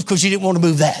wouldn't move because you didn't want to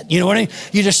move that. You know what I mean?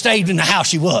 You just stayed in the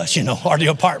house you was, or the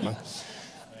apartment.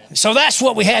 So that's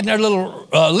what we had in our little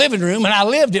living room. And I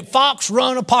lived at Fox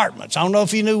Run Apartments. I don't know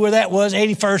if you knew where that was,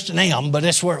 81st and M, but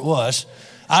that's where it was.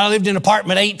 I lived in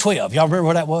apartment 812. Y'all remember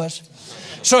where that was?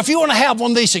 So if you want to have one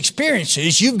of these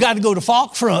experiences, you've got to go to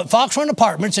Fox Run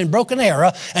Apartments in Broken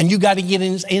Arrow, and you got to get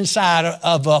inside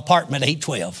of apartment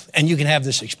 812, and you can have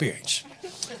this experience.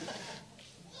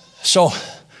 So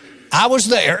I was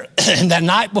there that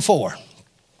night before,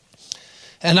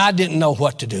 and I didn't know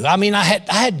what to do. I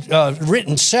had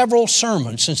written several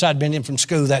sermons since I'd been in from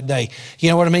school that day.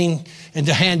 You know what I mean? And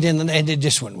to hand in, and it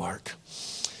just wouldn't work.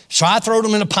 So I threw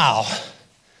them in a pile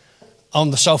on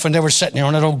the sofa, and they were sitting there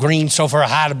on that old green sofa or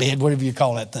hide-a-bed, whatever you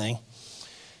call that thing.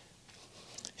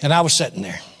 And I was sitting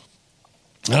there.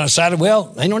 And I decided,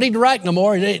 well, ain't no need to write no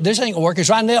more. This ain't gonna work.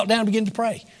 So I knelt down and began to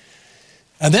pray.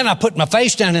 And then I put my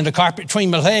face down in the carpet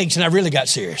between my legs, and I really got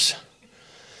serious.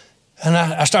 And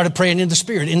I started praying in the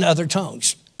Spirit, in other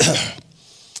tongues.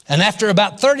 And after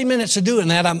about 30 minutes of doing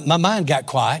that, my mind got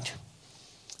quiet.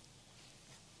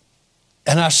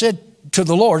 And I said to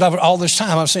the Lord, all this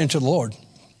time I was saying to the Lord,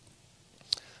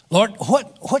 Lord,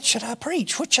 what should I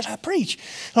preach? What should I preach?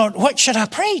 Lord, what should I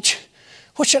preach?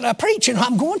 What should I preach? And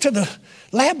I'm going to the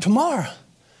lab tomorrow.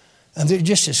 And they're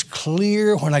just as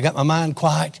clear when I got my mind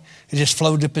quiet. It just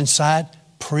flowed up inside.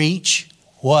 Preach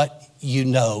what you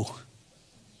know.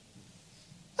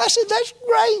 I said, that's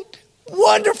great.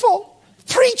 Wonderful.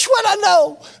 Preach what I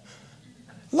know.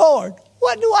 Lord,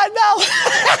 what do I know?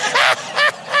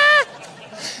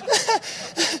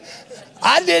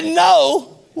 I didn't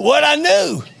know what I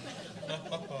knew.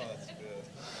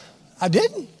 I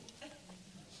didn't.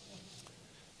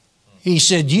 He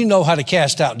said, you know how to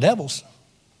cast out devils.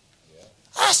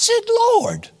 I said,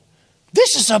 Lord,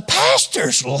 this is a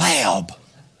pastor's lab.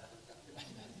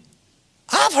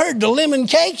 I've heard the lemon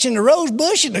cakes and the rose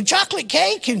bush and the chocolate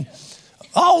cake and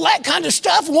all that kind of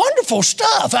stuff. Wonderful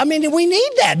stuff. I mean, we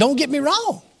need that. Don't get me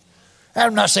wrong.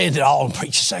 I'm not saying that all of them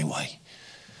preach the same way.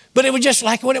 But it was just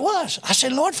like what it was. I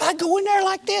said, Lord, if I go in there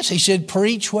like this, he said,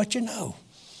 preach what you know.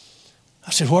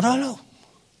 I said, what do I know?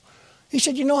 He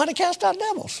said, you know how to cast out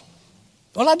devils.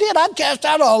 Well, I did. I'd cast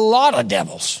out a lot of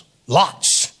devils.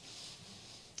 Lots.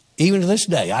 Even to this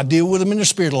day, I deal with them in the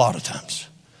Spirit a lot of times.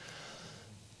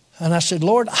 And I said,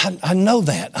 Lord, I know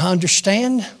that. I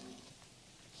understand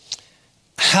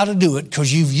how to do it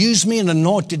because you've used me and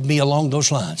anointed me along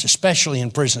those lines, especially in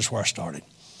prisons where I started.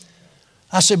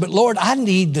 I said, but Lord, I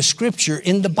need the scripture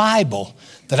in the Bible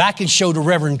that I can show to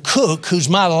Reverend Cook, who's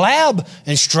my lab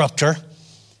instructor,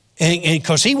 and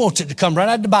because he wants it to come right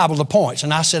out of the Bible, the points.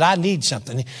 And I said, I need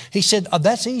something. He said, oh,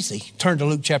 that's easy. Turn to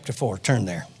Luke chapter 4. Turn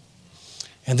there.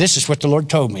 And this is what the Lord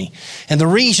told me. And the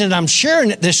reason I'm sharing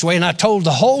it this way, and I told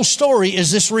the whole story,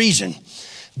 is this reason.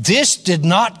 This did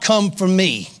not come from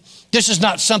me. This is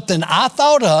not something I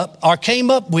thought up or came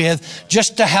up with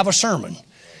just to have a sermon.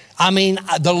 I mean,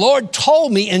 the Lord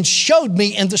told me and showed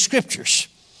me in the scriptures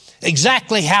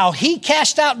exactly how he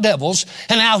cast out devils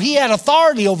and how he had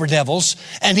authority over devils.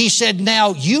 And he said,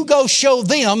 now you go show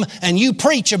them and you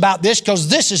preach about this because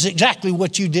this is exactly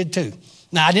what you did too.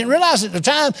 Now, I didn't realize it at the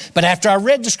time, but after I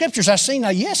read the scriptures, I seen, now,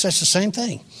 yes, that's the same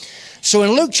thing. So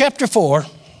in Luke chapter 4,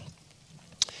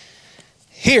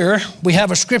 here we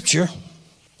have a scripture,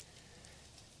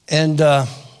 and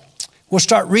we'll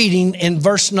start reading in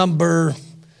verse number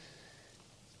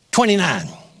 29.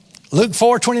 Luke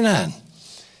 4:29.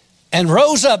 And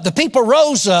rose up, the people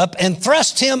rose up and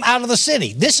thrust him out of the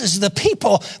city. This is the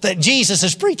people that Jesus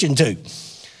is preaching to.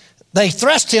 They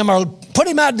thrust him or put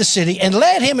him out of the city and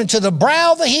led him into the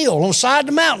brow of the hill on the side of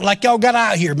the mountain like y'all got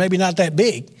out here, maybe not that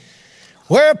big.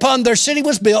 Whereupon their city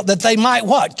was built that they might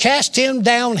what? Cast him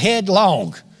down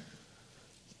headlong.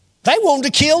 They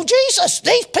wanted to kill Jesus.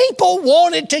 These people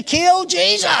wanted to kill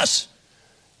Jesus.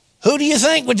 Who do you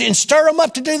think would stir them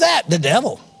up to do that? The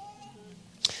devil.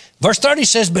 Verse 30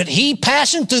 says, but he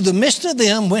passing through the midst of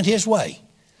them went his way.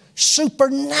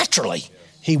 Supernaturally,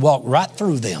 he walked right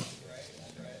through them.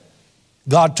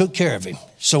 God took care of him.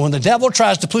 So when the devil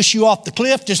tries to push you off the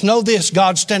cliff, just know this,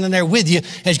 God's standing there with you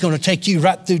and he's going to take you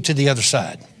right through to the other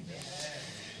side.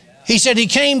 He said he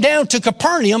came down to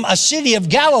Capernaum, a city of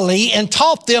Galilee, and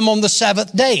taught them on the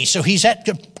Sabbath day. So he's at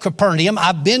Capernaum.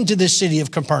 I've been to this city of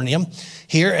Capernaum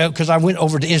here because I went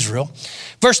over to Israel.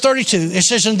 Verse 32, it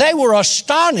says, and they were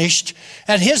astonished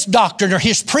at his doctrine or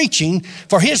his preaching,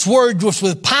 for his word was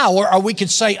with power, or we could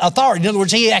say authority. In other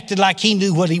words, he acted like he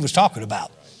knew what he was talking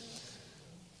about.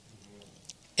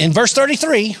 In verse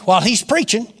 33, while he's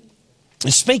preaching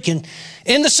and speaking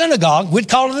in the synagogue, we'd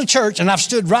call it a church, and I've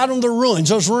stood right on the ruins.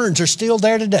 Those ruins are still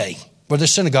there today where the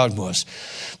synagogue was.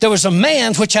 There was a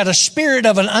man which had a spirit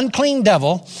of an unclean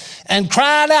devil and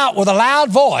cried out with a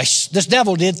loud voice, this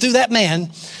devil did, through that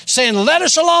man, saying, let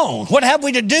us alone. What have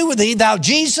we to do with thee, thou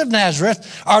Jesus of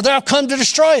Nazareth? Art thou come to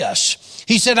destroy us?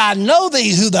 He said, I know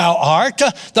thee who thou art,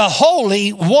 the Holy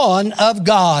One of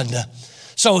God.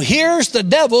 So here's the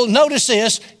devil. Notice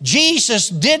this. Jesus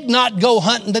did not go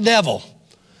hunting the devil.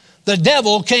 The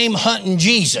devil came hunting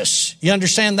Jesus. You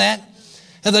understand that?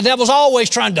 And the devil's always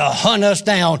trying to hunt us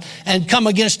down and come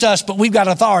against us, but we've got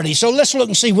authority. So let's look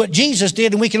and see what Jesus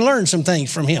did, and we can learn some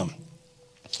things from him.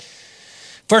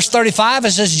 Verse 35,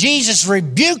 it says, Jesus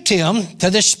rebuked him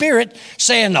to the spirit,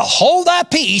 saying, hold thy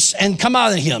peace and come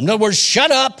out of him. In other words,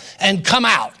 shut up and come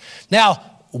out. Now,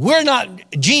 we're not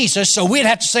Jesus, so we'd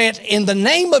have to say it in the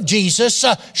name of Jesus,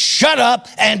 shut up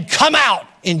and come out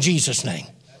in Jesus' name.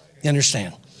 You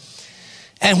understand?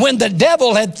 And when the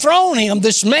devil had thrown him,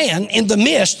 this man, in the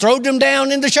midst, throwed him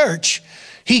down in the church,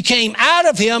 He came out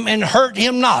of him and hurt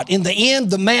him not. In the end,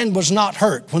 the man was not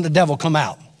hurt when the devil come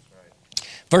out.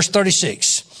 Verse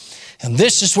 36. And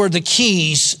this is where the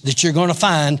keys that you're going to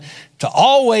find to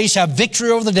always have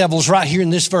victory over the devil is right here in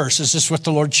this verse. This is what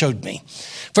the Lord showed me.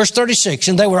 Verse 36,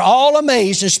 and they were all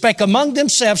amazed and spake among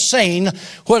themselves, saying,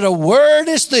 what a word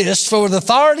is this, for with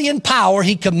authority and power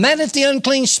he commandeth the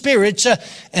unclean spirits,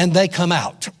 and they come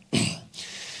out.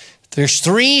 There's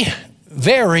three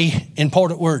very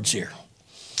important words here.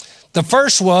 The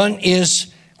first one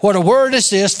is, what a word is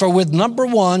this, for with number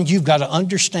one, you've got to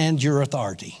understand your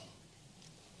authority.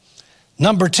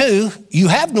 Number two, you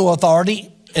have no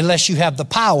authority unless you have the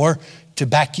power to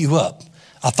back you up.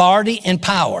 Authority and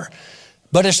power.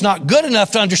 But it's not good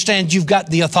enough to understand you've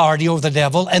got the authority over the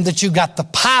devil and that you've got the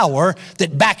power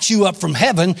that backs you up from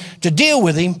heaven to deal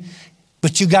with him.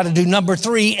 But you've got to do number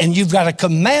three, and you've got to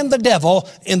command the devil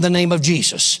in the name of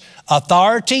Jesus.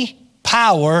 Authority,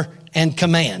 power, and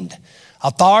command.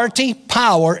 Authority,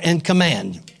 power, and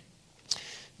command.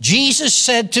 Jesus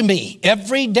said to me,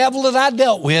 every devil that I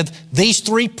dealt with, these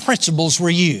three principles were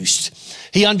used.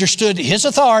 He understood his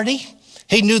authority.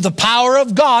 He knew the power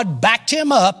of God backed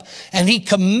him up, and he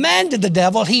commanded the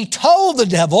devil. He told the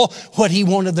devil what he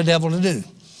wanted the devil to do.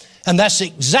 And that's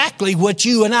exactly what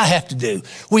you and I have to do.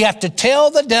 We have to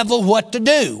tell the devil what to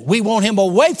do. We want him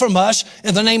away from us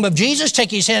in the name of Jesus.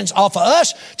 Take his hands off of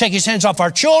us. Take his hands off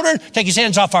our children. Take his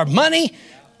hands off our money.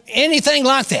 Anything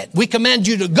like that. We command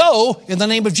you to go in the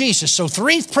name of Jesus. So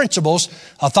three principles: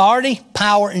 authority,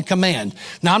 power, and command.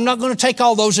 Now, I'm not going to take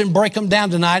all those and break them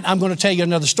down tonight. I'm going to tell you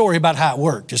another story about how it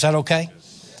worked. Is that okay?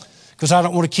 Because I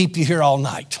don't want to keep you here all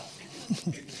night.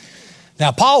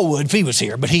 Now, Paul would if he was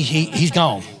here, but he's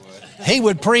gone. He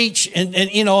would preach and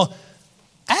you know,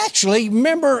 actually,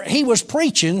 remember he was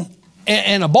preaching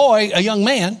and a young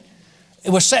man,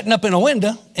 was sitting up in a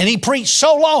window, and he preached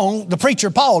so long, the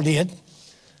preacher Paul did.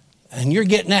 And you're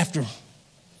getting after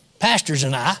pastors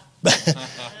and I.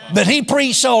 But he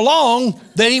preached so long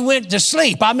that he went to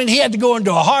sleep. I mean, he had to go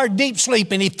into a hard, deep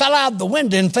sleep, and he fell out the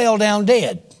window and fell down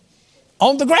dead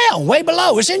on the ground, way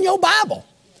below. It's in your Bible.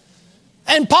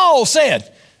 And Paul said,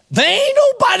 there ain't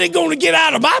nobody going to get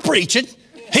out of my preaching.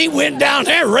 He went down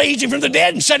there, raised him from the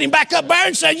dead, and set him back up there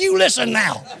and said, you listen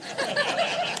now.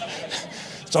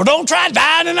 So don't try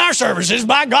dying in our services.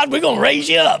 By God, we're going to raise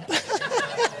you up.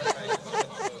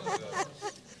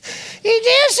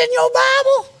 It is in your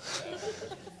Bible.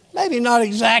 Maybe not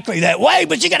exactly that way,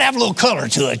 but you got to have a little color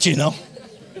to it, you know.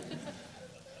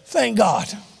 Thank God.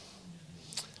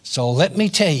 So let me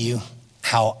tell you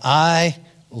how I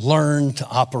learned to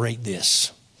operate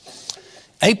this.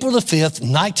 April the 5th,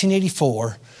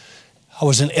 1984, I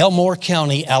was in Elmore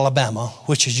County, Alabama,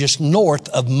 which is just north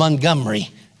of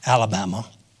Montgomery, Alabama.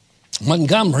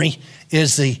 Montgomery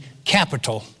is the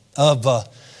capital of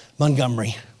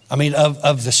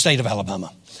of the state of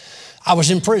Alabama. I was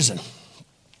in prison,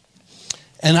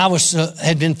 and I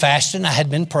had been fasting. I had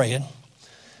been praying.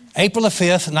 April the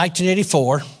 5th,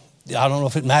 1984, I don't know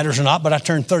if it matters or not, but I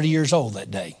turned 30 years old that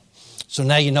day. So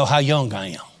now you know how young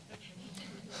I am.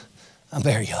 I'm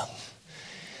very young.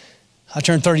 I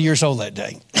turned 30 years old that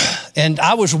day. And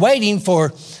I was waiting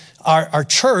for our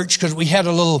church, because we had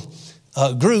a little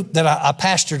group that I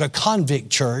pastored, a convict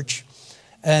church.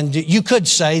 And you could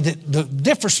say that the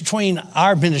difference between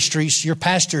our ministries, your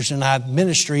pastors and our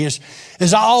ministry, is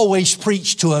I always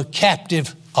preach to a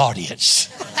captive audience.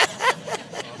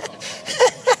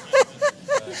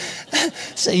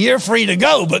 So you're free to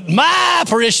go, but my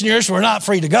parishioners were not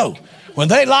free to go. When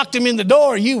they locked them in the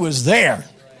door, you was there.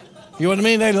 You know what I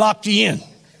mean? They locked you in.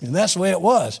 And that's the way it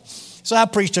was. So I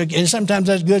preached, and sometimes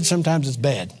that's good, sometimes it's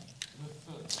bad.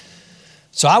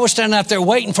 So I was standing out there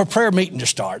waiting for prayer meeting to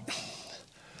start.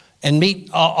 And meet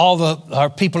all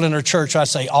our people in our church. I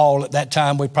say all at that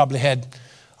time. We probably had,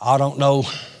 11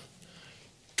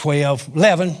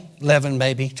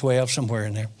 maybe, 12, somewhere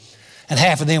in there. And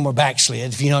half of them were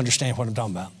backslid, if you understand what I'm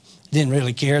talking about. Didn't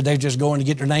really care. They were just going to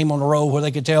get their name on the roll where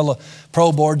they could tell the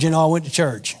pro board, I went to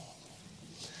church.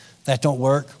 That don't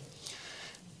work.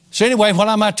 So anyway, while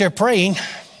I'm out there praying,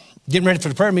 getting ready for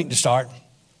the prayer meeting to start,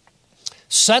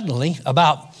 suddenly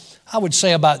about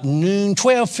noon,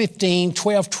 12:15,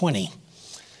 12:20.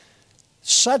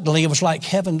 Suddenly, it was like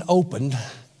heaven opened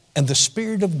and the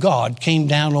Spirit of God came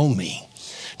down on me.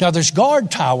 Now, there's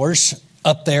guard towers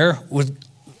up there with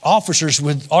officers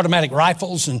with automatic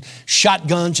rifles and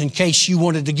shotguns in case you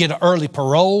wanted to get an early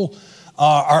parole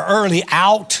or early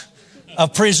out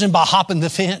of prison by hopping the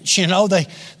fence.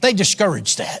 They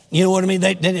discouraged that. You know what I mean?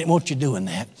 They didn't want you doing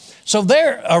that. So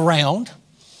they're around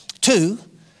too.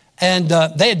 And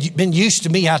they had been used to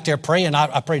me out there praying.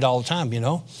 I prayed all the time,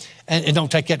 And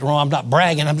don't take that wrong. I'm not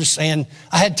bragging. I'm just saying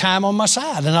I had time on my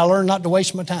side, and I learned not to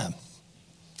waste my time.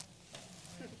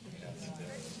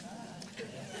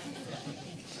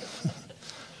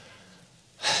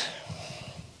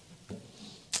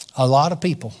 A lot of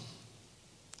people,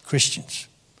 Christians,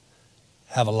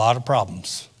 have a lot of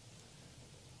problems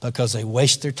because they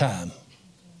waste their time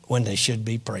when they should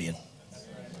be praying.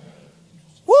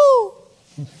 Woo!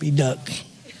 Be ducked.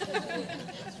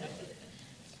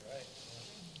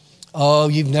 Oh,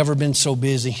 you've never been so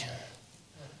busy.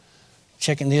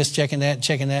 Checking this, checking that,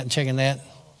 checking that, and checking that.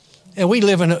 And we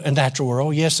live in a natural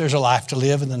world. Yes, there's a life to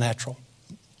live in the natural.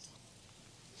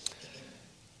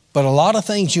 But a lot of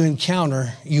things you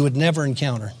encounter, you would never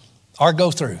encounter or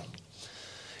go through.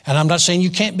 And I'm not saying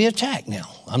you can't be attacked now.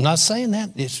 I'm not saying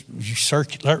that. You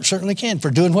certainly can for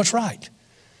doing what's right.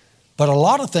 But a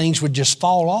lot of things would just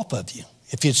fall off of you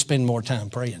if you'd spend more time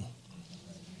praying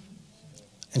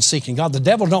and seeking God. The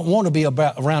devil don't want to be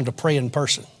around a praying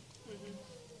person.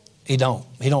 He don't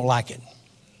like it.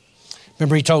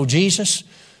 Remember he told Jesus,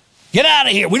 get out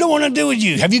of here. We don't want to do with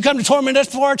you. Have you come to torment us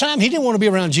before our time? He didn't want to be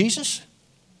around Jesus.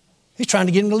 He's trying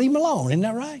to get him to leave him alone. Isn't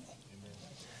that right?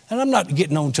 And I'm not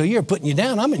getting on to you or putting you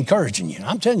down. I'm encouraging you.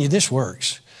 I'm telling you this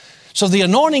works. So the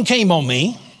anointing came on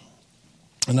me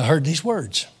and I heard these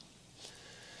words.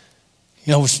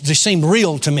 You know, they seemed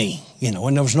real to me, you know,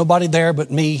 and there was nobody there but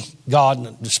me, God,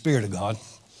 and the Spirit of God.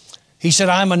 He said,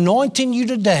 I'm anointing you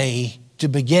today to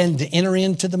begin to enter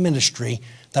into the ministry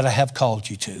that I have called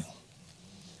you to.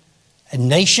 And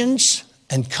nations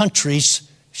and countries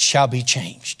shall be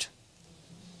changed.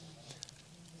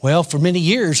 Well, for many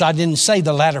years, I didn't say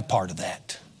the latter part of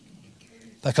that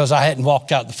because I hadn't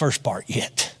walked out the first part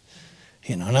yet,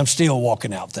 you know, and I'm still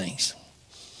walking out things.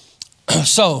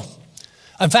 So,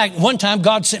 in fact, one time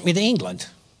God sent me to England.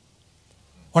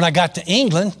 When I got to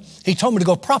England, he told me to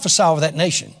go prophesy over that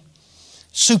nation.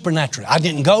 Supernaturally. I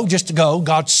didn't go just to go.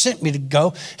 God sent me to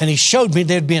go, and he showed me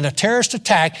there'd be a terrorist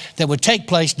attack that would take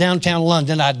place downtown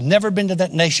London. I'd never been to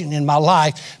that nation in my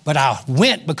life, but I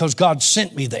went because God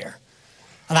sent me there.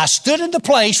 And I stood in the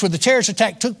place where the terrorist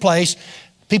attack took place.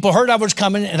 People heard I was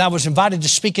coming, and I was invited to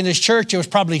speak in this church. There was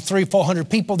probably 300-400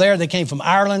 people there. They came from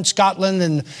Ireland, Scotland,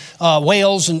 and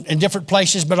Wales, and different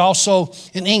places, but also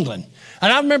in England.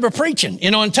 And I remember preaching,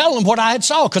 you know, and telling them what I had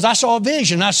saw, because I saw a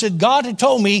vision. I said, God had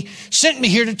told me, sent me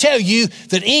here to tell you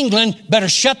that England better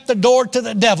shut the door to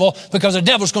the devil because the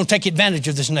devil's going to take advantage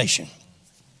of this nation.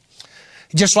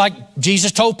 Just like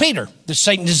Jesus told Peter that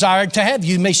Satan desired to have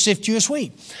you, may sift you as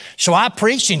wheat. So I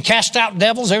preached and cast out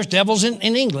devils. There's devils in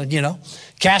England, you know.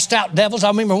 Cast out devils. I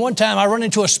remember one time I run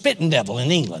into a spitting devil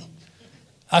in England.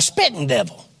 A spitting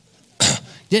devil.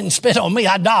 Didn't spit on me,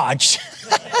 I dodged.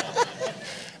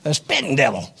 A spitting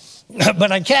devil.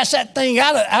 But I cast that thing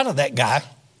out of that guy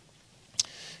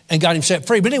and got him set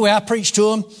free. But anyway, I preached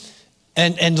to him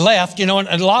and left, you know, and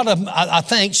a lot of them, I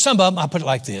think, some of them, I put it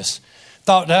like this,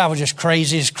 thought that I was just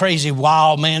crazy, this crazy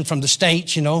wild man from the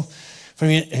States, you know, from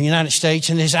the United States,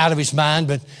 and he's out of his mind.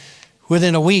 But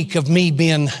within a week of me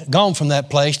being gone from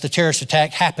that place, the terrorist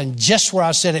attack happened just where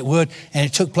I said it would, and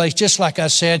it took place just like I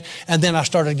said. And then I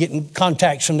started getting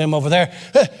contacts from them over there.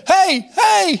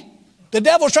 Hey, the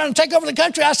devil's trying to take over the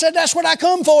country. I said, that's what I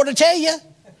come for, to tell you.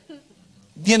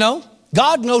 You know,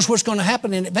 God knows what's going to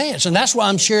happen in advance, and that's why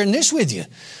I'm sharing this with you.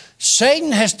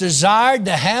 Satan has desired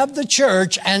to have the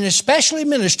church, and especially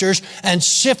ministers, and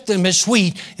sift them as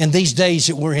wheat in these days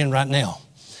that we're in right now.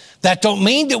 That don't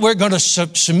mean that we're going to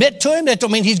submit to him. That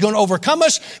don't mean he's going to overcome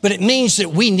us, but it means that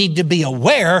we need to be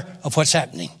aware of what's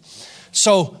happening.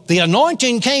 So the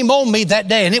anointing came on me that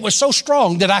day, and it was so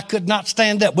strong that I could not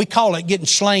stand up. We call it getting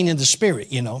slain in the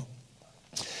spirit, you know.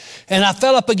 And I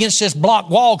fell up against this block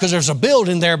wall because there's a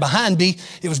building there behind me.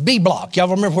 It was B block. Y'all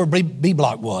remember where B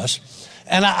block was?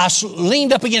 And I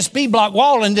leaned up against B block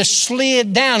wall and just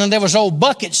slid down, and there was an old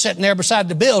bucket sitting there beside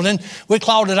the building. We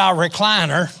called it our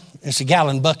recliner. It's a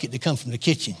gallon bucket that comes from the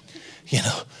kitchen, you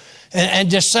know, and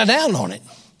just sat down on it.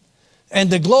 And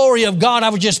the glory of God, I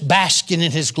was just basking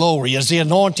in his glory as the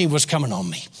anointing was coming on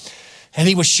me. And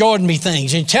he was showing me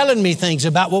things and telling me things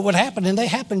about what would happen. And they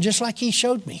happened just like he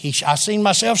showed me. I seen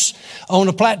myself on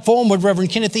a platform with Reverend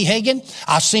Kenneth E. Hagin.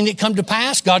 I've seen it come to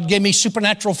pass. God gave me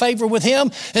supernatural favor with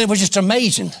him. And it was just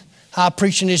amazing. I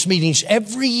preached in his meetings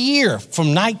every year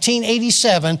from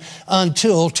 1987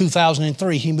 until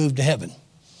 2003. He moved to heaven.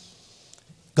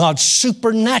 God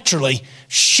supernaturally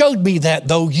showed me that,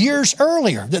 though, years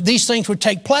earlier, that these things would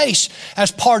take place as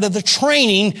part of the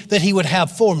training that he would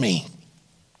have for me.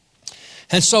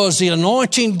 And so as the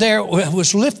anointing there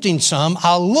was lifting some,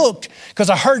 I looked because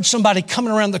I heard somebody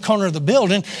coming around the corner of the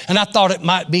building, and I thought it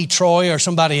might be Troy or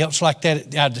somebody else like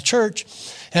that out of the church.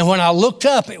 And when I looked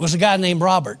up, it was a guy named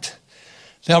Robert.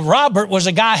 Now, Robert was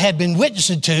a guy I had been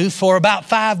witnessing to for about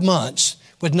 5 months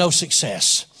with no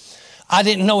success. I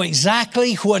didn't know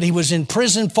exactly what he was in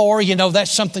prison for. You know,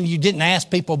 that's something you didn't ask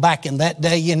people back in that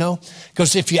day, you know,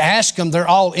 because if you ask them, they're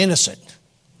all innocent.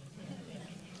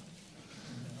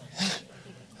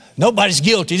 Nobody's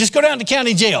guilty. Just go down to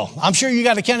county jail. I'm sure you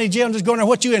got a county jail and just go in there.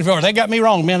 What you in for? They got me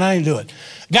wrong, man. I didn't do it.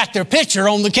 Got their picture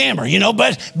on the camera, you know,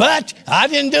 but I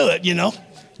didn't do it, you know,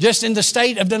 just in the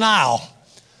state of denial.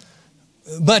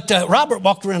 But Robert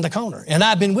walked around the corner, and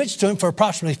I'd been witness to him for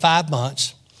approximately 5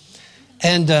 months.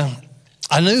 And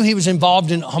I knew he was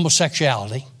involved in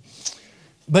homosexuality,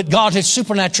 but God had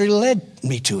supernaturally led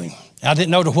me to him. I didn't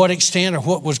know to what extent or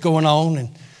what was going on.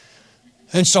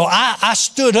 And so I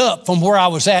stood up from where I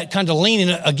was at, kind of leaning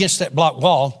against that block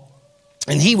wall,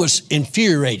 and he was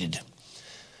infuriated.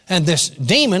 And this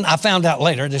demon, I found out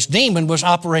later, this demon was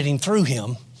operating through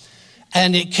him,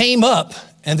 and it came up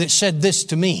and it said this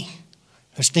to me,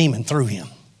 this demon through him.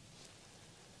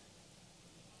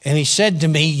 And he said to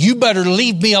me, you better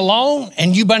leave me alone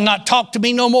and you better not talk to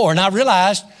me no more. And I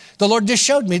realized the Lord just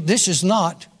showed me this is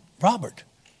not Robert.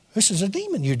 This is a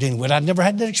demon you're dealing with. I'd never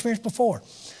had that experience before.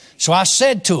 So I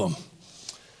said to him,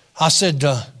 I said,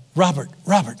 Robert,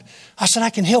 I said, I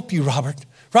can help you, Robert.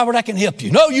 Robert, I can help you.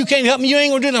 No, you can't help me. You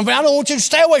ain't going to do nothing. I don't want you to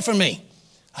stay away from me.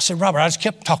 I said, Robert, I just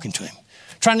kept talking to him,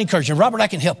 trying to encourage him. Robert, I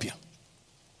can help you.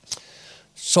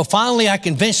 So finally, I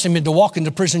convinced him into walking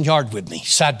the prison yard with me,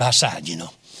 side by side, you know.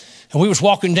 And we was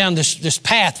walking down this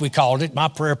path, we called it, my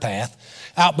prayer path,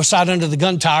 out beside under the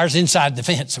gun towers, inside the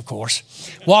fence, of course,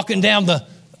 walking down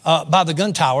by the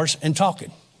gun towers and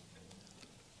talking.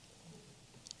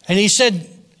 And he said,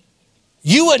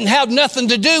 you wouldn't have nothing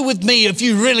to do with me if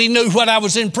you really knew what I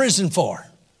was in prison for.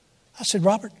 I said,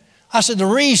 Robert, I said, the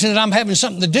reason that I'm having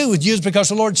something to do with you is because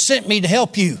the Lord sent me to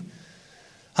help you.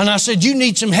 And I said, you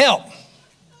need some help.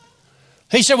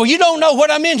 He said, well, you don't know what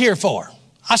I'm in here for.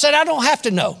 I said, I don't have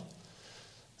to know.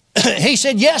 He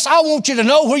said, yes, I want you to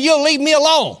know where you'll leave me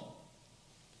alone.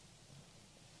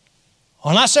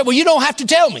 And I said, well, you don't have to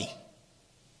tell me.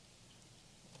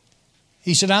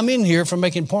 He said, I'm in here for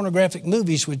making pornographic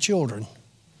movies with children,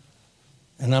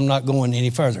 and I'm not going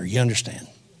any further. You understand?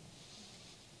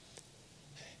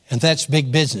 And that's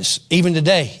big business. Even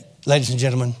today, ladies and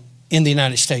gentlemen, in the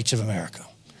United States of America,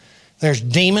 there's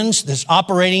demons that's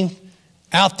operating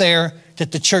out there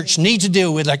that the church needs to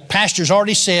deal with. Like Pastor's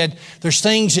already said, there's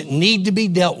things that need to be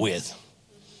dealt with.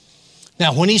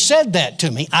 Now, when he said that to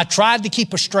me, I tried to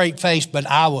keep a straight face, but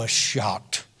I was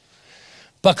shocked.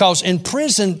 Because in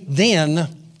prison then,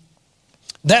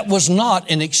 that was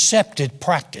not an accepted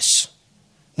practice.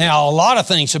 Now, a lot of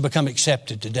things have become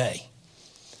accepted today.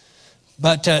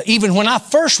 But even when I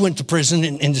first went to prison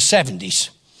in the 70s,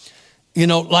 you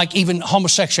know, like even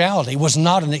homosexuality was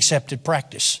not an accepted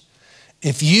practice.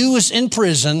 If you was in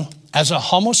prison as a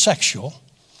homosexual,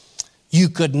 you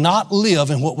could not live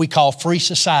in what we call free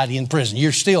society in prison.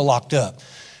 You're still locked up.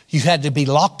 You had to be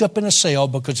locked up in a cell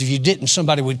because if you didn't,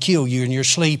 somebody would kill you in your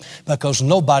sleep because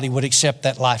nobody would accept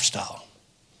that lifestyle.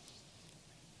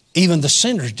 Even the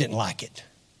sinners didn't like it.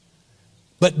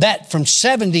 But that from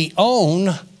 70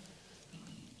 on,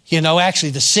 you know,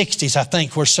 actually the 60s, I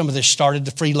think, where some of this started,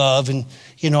 the free love and,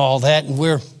 you know, all that. And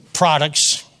we're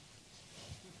products.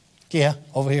 Yeah,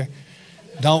 over here.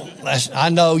 I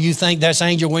know you think that's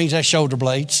angel wings, that's shoulder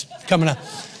blades coming up.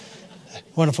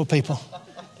 Wonderful people.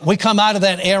 We come out of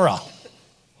that era.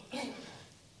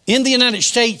 In the United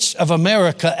States of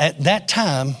America at that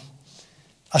time,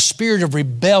 a spirit of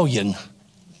rebellion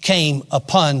came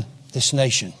upon this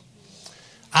nation.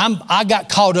 I got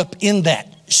caught up in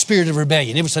that spirit of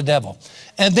rebellion. It was the devil.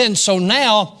 And then so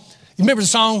now, you remember the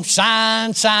song,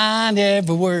 sign, sign,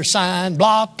 everywhere, sign,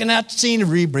 blocking out the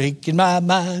scenery, breaking my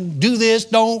mind. Do this,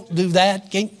 don't do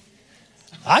that.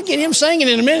 I'll get him singing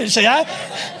in a minute. See,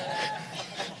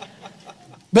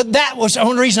 But that was the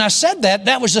only reason I said that.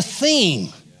 That was a theme.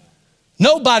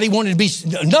 Nobody wanted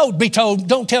to be told,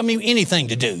 don't tell me anything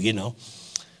to do, you know.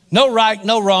 No right,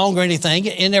 no wrong or anything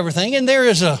and everything. And there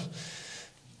is a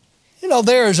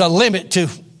limit to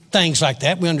things like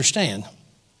that. We understand.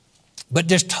 But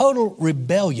this total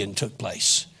rebellion took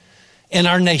place in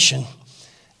our nation.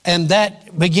 And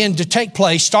that began to take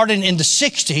place starting in the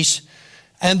 60s.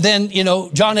 And then, you know,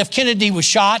 John F. Kennedy was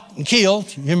shot and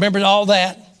killed. You remember all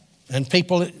that? And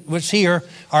people that was here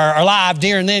are alive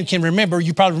there and then can remember.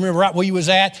 You probably remember right where you was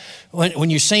at when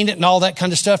you seen it and all that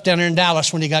kind of stuff down there in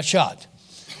Dallas when he got shot.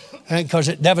 because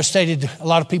it devastated a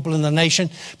lot of people in the nation.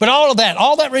 But all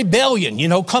that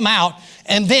rebellion, come out.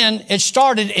 And then it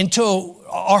started until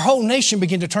our whole nation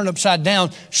began to turn upside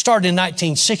down, started in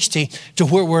 1960 to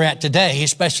where we're at today.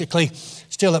 It's basically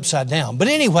still upside down. But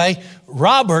anyway,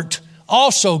 Robert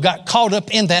also got caught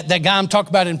up in that guy I'm talking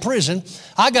about in prison.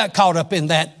 I got caught up in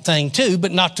that thing too,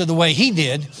 but not to the way he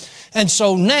did. And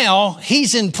so now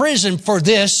he's in prison for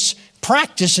this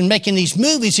practice and making these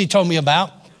movies he told me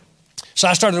about. So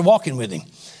I started walking with him.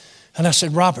 And I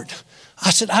said, Robert,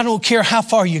 I don't care how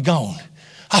far you're gone.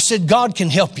 I said, God can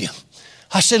help you.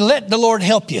 I said, let the Lord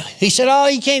help you. He said, oh,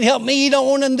 he can't help me. He don't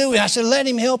want to do it. I said, let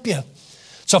him help you.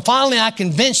 So finally, I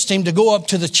convinced him to go up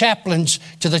to the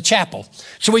chapel.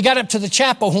 So we got up to the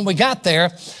chapel. When we got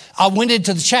there, I went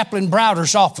into the chaplain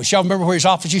Browder's office. Y'all remember where his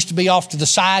office used to be off to the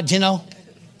side,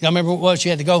 Y'all remember what it was?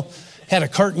 You had to go, had a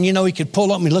curtain, he could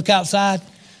pull up and look outside.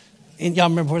 And y'all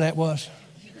remember where that was?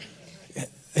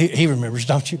 He remembers,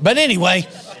 don't you? But anyway,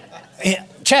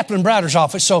 Chaplain Browder's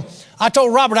office. So I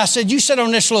told Robert, I said, you sit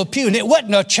on this little pew. And it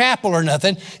wasn't a chapel or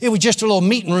nothing. It was just a little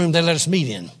meeting room they let us meet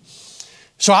in.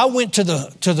 So I went to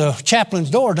the chaplain's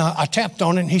door and I tapped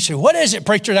on it. And he said, what is it,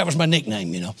 preacher? That was my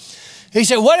nickname, He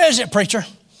said, what is it, preacher?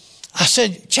 I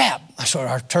said, Chap. I saw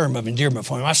our term of endearment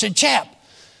for him. I said, Chap.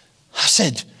 I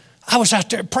said, I was out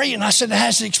there praying. I said, I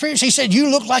had an experience. He said, you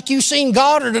look like you seen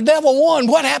God or the devil won.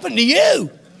 What happened to you?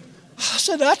 I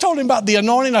said, I told him about the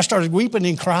anointing. I started weeping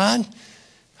and crying.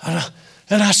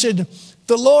 And I said,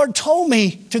 the Lord told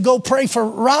me to go pray for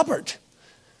Robert.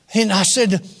 And I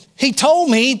said, he told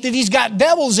me that he's got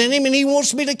devils in him and he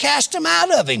wants me to cast them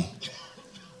out of him.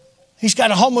 He's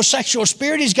got a homosexual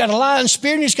spirit. He's got a lying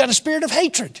spirit. And he's got a spirit of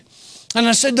hatred. And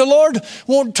I said, the Lord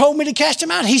told me to cast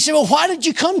him out. He said, well, why did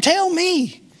you come tell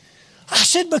me? I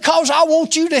said, because I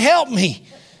want you to help me.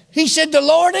 He said, the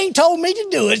Lord ain't told me to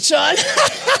do it, son.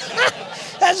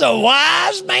 That's a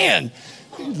wise man.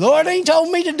 The Lord ain't told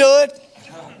me to do it.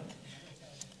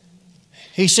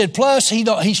 He said, plus,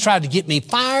 he's tried to get me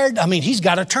fired. I mean, he's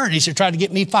got a turn. He said, tried to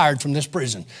get me fired from this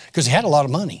prison because he had a lot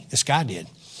of money. This guy did.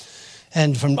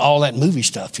 And from all that movie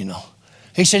stuff,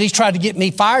 He said, he's tried to get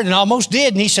me fired and almost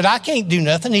did. And he said, I can't do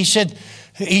nothing. He said,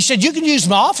 you can use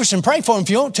my office and pray for him if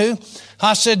you want to.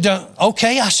 I said,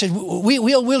 okay. I said,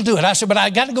 we'll do it. I said, but I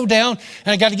got to go down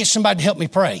and I got to get somebody to help me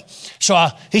pray. So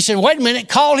he said, wait a minute,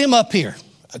 call him up here.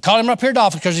 I called him up here to the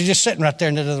office because he's just sitting right there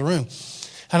in the other room.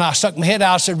 And I stuck my head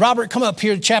out. I said, Robert, come up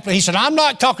here to the chaplain. He said, I'm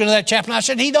not talking to that chaplain. I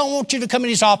said, he don't want you to come in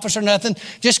his office or nothing.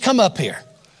 Just come up here.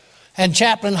 And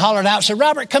chaplain hollered out, said,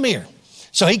 Robert, come here.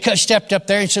 So he stepped up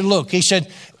there and said, look, he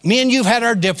said, me and you've had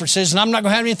our differences and I'm not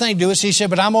going to have anything to do with it. He said,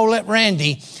 but I'm going to let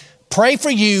Randy pray for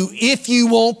you if you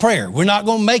want prayer. We're not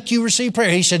going to make you receive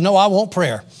prayer. He said, no, I want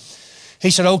prayer. He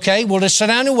said, okay, well, just sit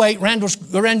down and wait.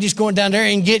 Randy's going down there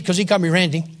and because he called me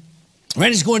Randy.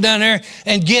 Randy's going down there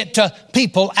and get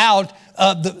people out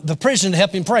of the prison to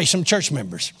help him pray, some church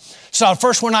members. So the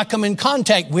first one I come in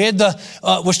contact with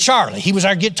was Charlie. He was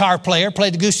our guitar player,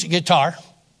 played the acoustic guitar.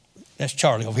 That's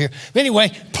Charlie over here. But anyway,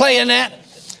 playing that.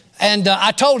 And I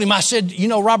told him, I said,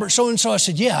 Robert so-and-so. I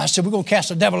said, yeah. I said, we're going to cast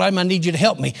the devil out of him. I need you to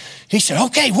help me. He said,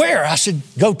 okay, where? I said,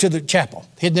 go to the chapel.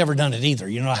 He'd never done it either.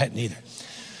 I hadn't either.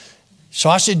 So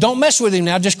I said, don't mess with him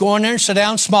now. Just go in there and sit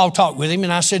down, small talk with him.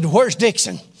 And I said, where's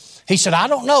Dixon? He said, I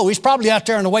don't know. He's probably out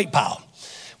there in the weight pile.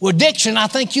 Well, Dixon, I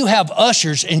think you have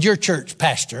ushers in your church,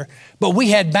 Pastor, but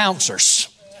we had bouncers.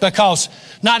 Because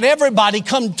not everybody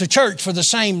come to church for the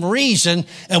same reason.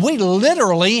 And we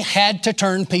literally had to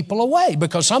turn people away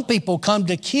because some people come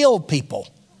to kill people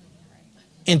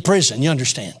in prison. You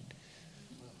understand?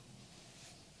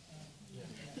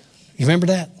 You remember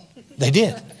that? They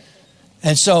did.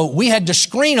 And so we had to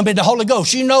screen them in the Holy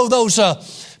Ghost. Those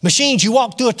machines you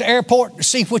walk through at the airport to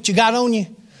see what you got on you?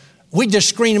 We just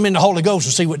screen them in the Holy Ghost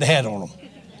to see what they had on them.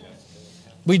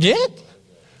 We did.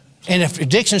 And if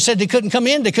Dixon said they couldn't come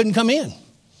in, they couldn't come in.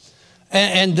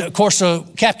 And of course,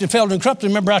 Captain Felden Crumpton,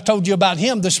 remember I told you about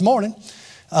him this morning.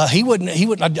 He wouldn't,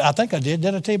 I think I did.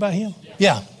 Did I tell you about him?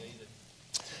 Yeah.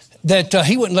 That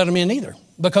he wouldn't let them in either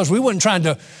because we weren't trying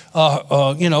to,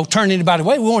 turn anybody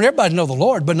away. We want everybody to know the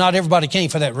Lord, but not everybody came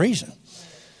for that reason.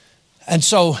 And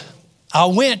so I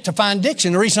went to find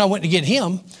Dixon. The reason I went to get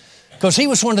him, because he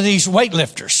was one of these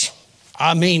weightlifters.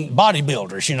 I mean,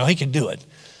 bodybuilders, he could do it.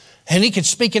 And he could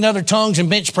speak in other tongues and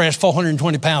bench press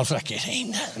 420 pounds. Like, it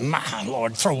ain't nothing, my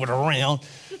Lord, throw it around.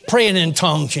 Praying in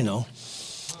tongues,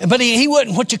 But he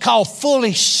wasn't what you call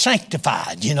fully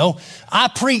sanctified, I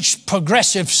preached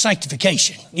progressive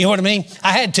sanctification. You know what I mean?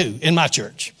 I had to in my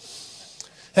church.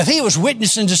 If he was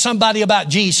witnessing to somebody about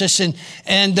Jesus and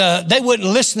they wasn't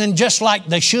listening just like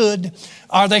they should,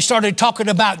 or they started talking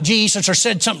about Jesus or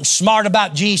said something smart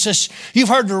about Jesus, you've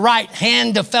heard the right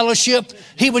hand of fellowship.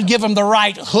 He would give them the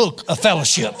right hook of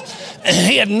fellowship.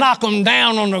 He'd knock them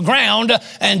down on the ground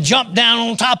and jump down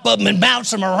on top of them and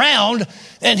bounce them around.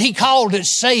 And he called it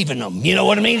saving them. You know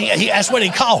what I mean? That's what he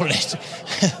called it.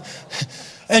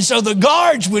 And so the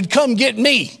guards would come get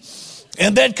me.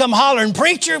 And they'd come hollering,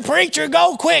 preacher,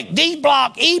 go quick, D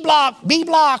block, E block, B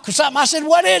block, or something. I said,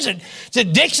 what is it? I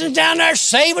said, Dixon's down there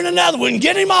saving another one.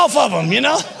 Get him off of them, you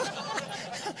know.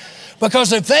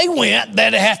 Because if they went,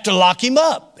 they'd have to lock him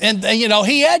up. And, you know,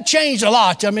 he had changed a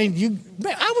lot. I mean,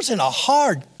 I was in a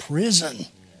hard prison.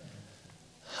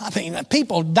 I mean,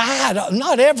 people died,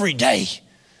 not every day,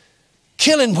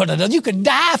 killing one another. You could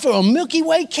die for a Milky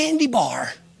Way candy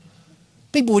bar.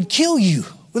 People would kill you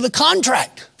with a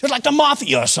contract, just like the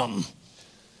mafia or something.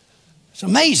 It's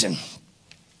amazing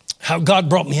how God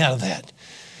brought me out of that.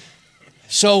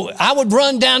 So I would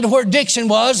run down to where Dixon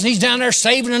was, and he's down there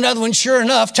saving another one, sure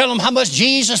enough, telling them how much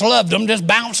Jesus loved them, just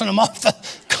bouncing them off the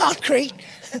concrete.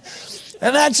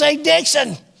 And I'd say,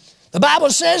 Dixon, the Bible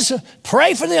says,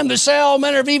 pray for them that say all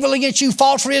manner of evil against you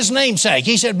false for his name's sake.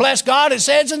 He said, bless God, it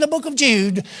says in the book of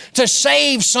Jude, to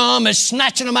save some is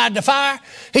snatching them out of the fire.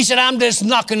 He said, I'm just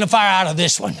knocking the fire out of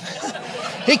this one.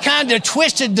 He kind of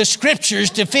twisted the scriptures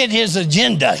to fit his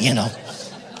agenda, you know.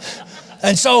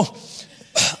 And so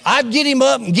I'd get him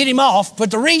up and get him off.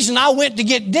 But the reason I went to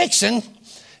get Dixon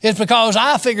is because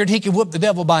I figured he could whoop the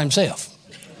devil by himself.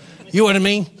 You know what I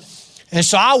mean? And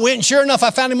so I went, and sure enough, I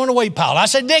found him on a weight pile. I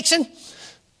said, Dixon?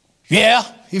 Yeah,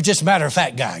 he was just a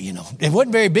matter-of-fact guy, you know. It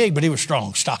wasn't very big, but he was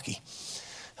strong, stocky.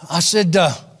 I said,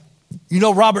 you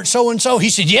know Robert so-and-so? He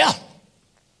said, yeah.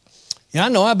 Yeah, I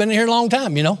know. I've been here a long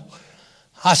time, you know.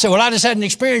 I said, well, I just had an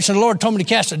experience, and the Lord told me to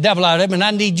cast the devil out of him, and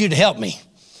I need you to help me.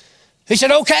 He said,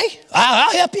 okay,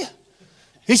 I'll help you.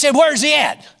 He said, where's he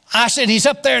at? I said, he's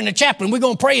up there in the chaplain. We're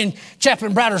going to pray in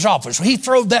Chaplain Browder's office. He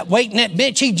threw that weight in that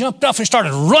bench. He jumped off and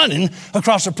started running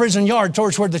across the prison yard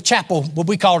towards where the chapel, what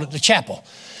we called it, the chapel.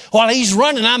 While he's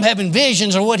running, I'm having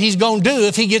visions of what he's going to do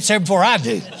if he gets there before I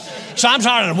do. So I'm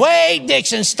trying to, wait,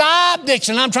 Dixon, stop,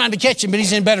 Dixon. I'm trying to catch him, but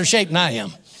he's in better shape than I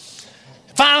am.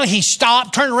 Finally, he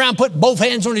stopped, turned around, put both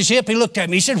hands on his hip. He looked at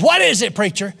me. He said, what is it,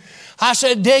 preacher? I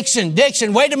said, Dixon,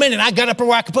 wait a minute. I got up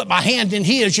where I could put my hand in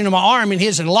his, you know, my arm in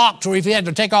his and locked, or if he had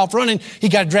to take off running, he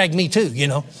got to drag me too, you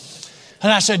know.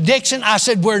 And I said, Dixon, I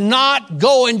said, we're not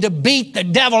going to beat the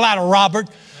devil out of Robert.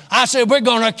 I said, we're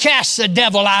going to cast the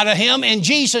devil out of him in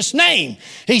Jesus' name.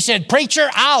 He said, preacher,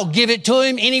 I'll give it to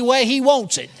him any way he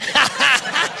wants it.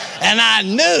 And I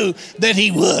knew that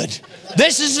he would.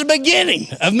 This is the beginning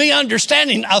of me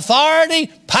understanding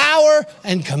authority, power,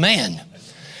 and command.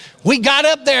 We got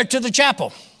up there to the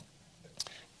chapel.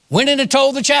 Went in and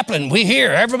told the chaplain, we here,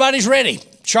 everybody's ready.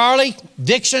 Charlie,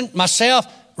 Dixon, myself,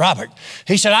 Robert.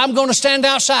 He said, I'm going to stand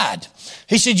outside.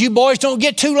 He said, you boys don't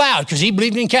get too loud, because he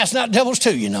believed in casting out devils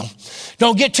too, you know.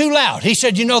 Don't get too loud. He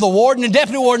said, you know, the warden and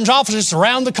deputy warden's office is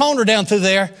around the corner down through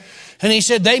there. And he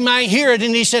said, they might hear it,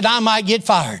 and he said, I might get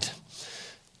fired.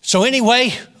 So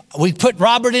anyway, we put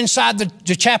Robert inside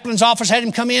the chaplain's office, had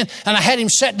him come in, and I had him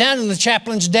sit down in the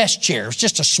chaplain's desk chair. It was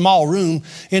just a small room,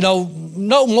 you know,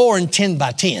 no more than 10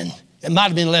 by 10. It might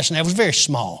have been less than that. It was very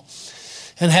small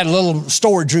and had a little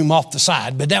storage room off the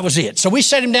side, but that was it. So we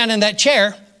set him down in that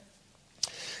chair,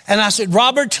 and I said,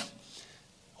 Robert,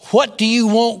 what do you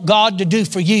want God to do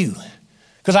for you?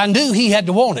 Because I knew he had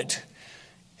to want it.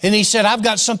 And he said, I've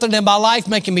got something in my life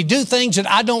making me do things that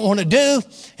I don't want to do.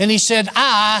 And he said,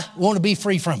 I want to be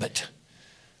free from it.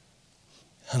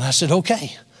 And I said,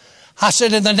 okay. I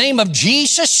said, in the name of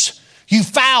Jesus, you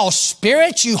foul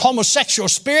spirit, you homosexual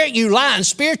spirit, you lying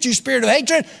spirit, you spirit of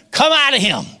hatred, come out of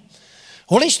him.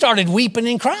 Well, he started weeping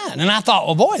and crying. And I thought,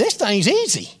 well, boy, this thing's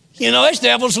easy. You know, this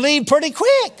devil's leave pretty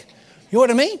quick. You know what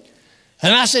I mean?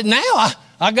 And I said, now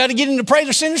I got to get him to pray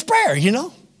the sinner's prayer, you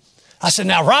know. I said,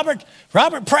 now, Robert,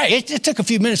 pray. It took a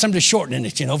few minutes. I'm just shortening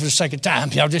it, you know, for the sake of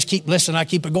time. Y'all just keep listening. I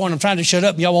keep it going. I'm trying to shut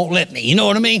up, and y'all won't let me. You know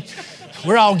what I mean?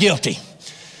 We're all guilty.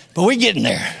 But we're getting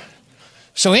there.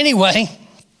 So anyway,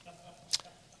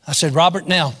 I said, Robert,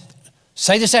 now,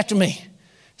 say this after me.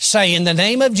 Say, in the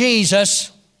name of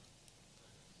Jesus.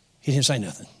 He didn't say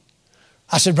nothing.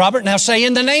 I said, Robert, now say,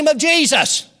 in the name of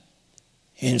Jesus.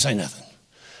 He didn't say nothing.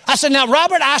 I said, now,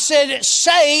 Robert, I said,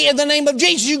 say in the name of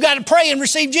Jesus, you got to pray and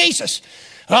receive Jesus.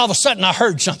 And all of a sudden I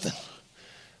heard something.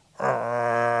 Oh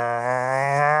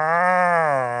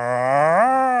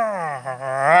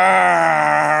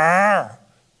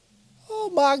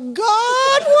my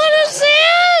God, what is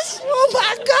this? Oh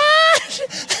my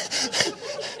God.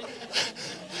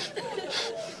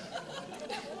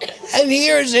 And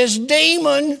here's this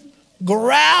demon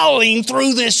growling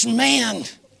through this man.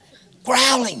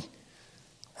 Growling.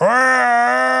 Well,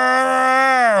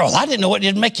 I didn't know what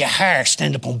did make your hair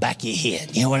stand up on the back of your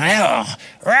head. You know,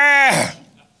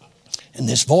 and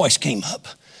this voice came up.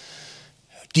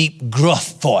 Deep,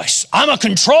 gruff voice. I'm a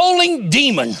controlling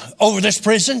demon over this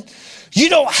prison. You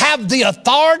don't have the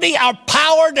authority or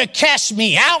power to cast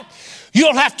me out.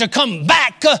 You'll have to come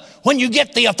back when you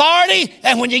get the authority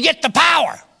and when you get the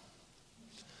power.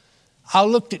 I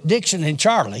looked at Dixon and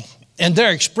Charlie, and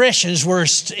their expressions were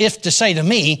as if to say to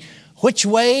me, which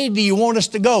way do you want us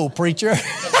to go, preacher?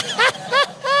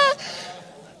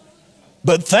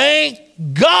 But thank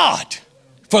God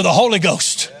for the Holy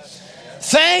Ghost.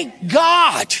 Thank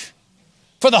God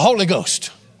for the Holy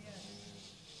Ghost.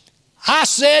 I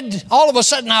said, all of a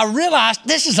sudden I realized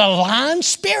this is a lying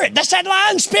spirit. That's that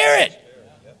lying spirit.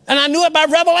 And I knew it by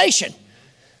revelation.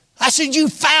 I said, you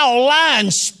foul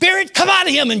lying spirit, come out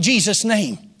of him in Jesus'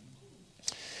 name.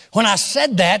 When I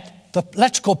said that, the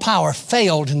electrical power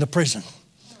failed in the prison.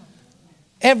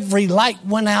 Every light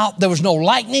went out. There was no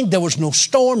lightning. There was no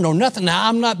storm, no nothing. Now,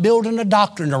 I'm not building a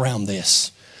doctrine around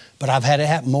this, but I've had it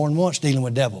happen more than once dealing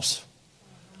with devils.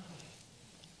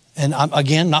 And I'm,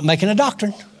 again, not making a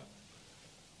doctrine.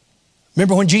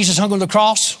 Remember when Jesus hung on the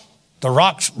cross? The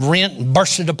rocks rent and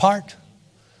bursted apart.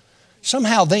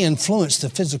 Somehow they influenced the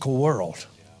physical world.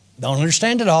 Don't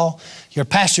understand it all. Your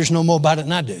pastors know more about it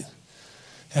than I do.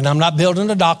 And I'm not building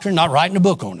a doctrine, not writing a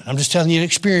book on it. I'm just telling you the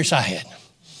experience I had.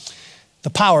 The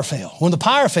power failed. When the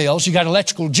power fails, you got an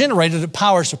electrical generator that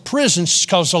powers the prisons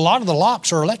because a lot of the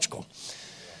locks are electrical.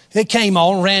 It came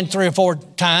on, ran 3 or 4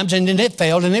 times, and then it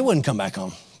failed, and it wouldn't come back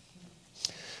on.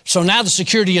 So now the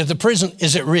security of the prison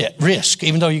is at risk,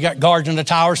 even though you got guards in the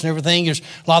towers and everything. There's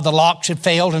a lot of the locks had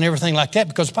failed and everything like that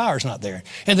because the power's not there.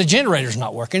 And the generator's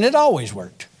not working. It always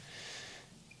worked.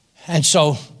 And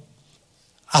so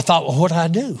I thought, well, what do I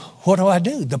do? What do I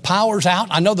do? The power's out.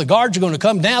 I know the guards are going to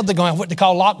come down. They're going to have what they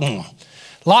call lockdown.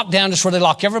 Lockdown is where they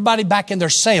lock everybody back in their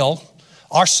cell,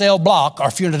 our cell block, or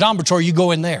if you're in a dormitory, you go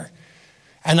in there.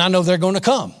 And I know they're going to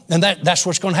come. And that's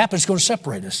what's going to happen. It's going to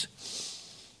separate us.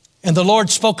 And the Lord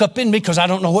spoke up in me because I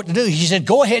don't know what to do. He said,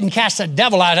 go ahead and cast the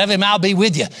devil out of him. I'll be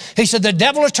with you. He said, the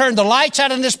devil has turned the lights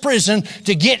out in this prison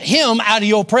to get him out of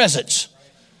your presence.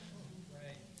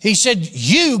 He said,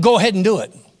 you go ahead and do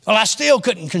it. Well, I still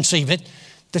couldn't conceive it.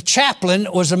 The chaplain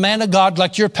was a man of God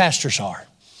like your pastors are.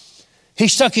 He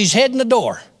stuck his head in the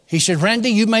door. He said, Randy,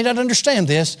 you may not understand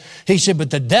this. He said, but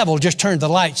the devil just turned the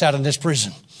lights out in this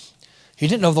prison. He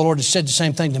didn't know the Lord had said the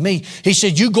same thing to me. He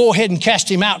said, you go ahead and cast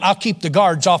him out. I'll keep the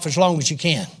guards off as long as you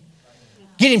can.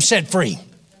 Get him set free.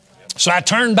 So I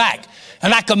turned back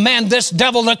and I command this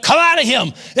devil to come out of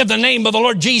him in the name of the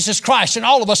Lord Jesus Christ. And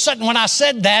all of a sudden when I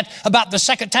said that, about the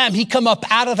second time, he come up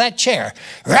out of that chair.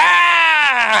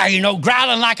 Rah! You know,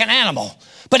 growling like an animal.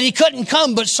 But he couldn't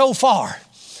come but so far.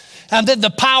 And then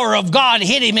the power of God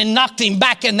hit him and knocked him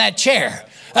back in that chair.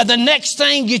 And the next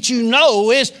thing that you know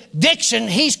is Dixon,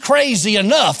 he's crazy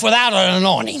enough without an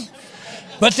anointing.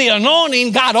 But the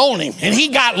anointing got on him and he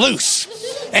got loose.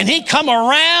 And he come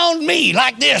around me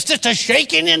like this, just a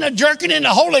shaking and a jerking in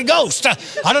the Holy Ghost.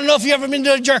 I don't know if you ever been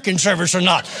to a jerking service or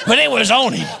not, but it was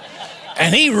on him.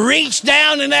 And he reached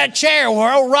down in that chair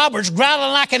where old Robert's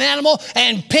growling like an animal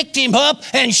and picked him up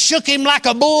and shook him like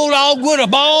a bulldog with a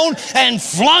bone and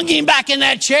flung him back in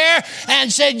that chair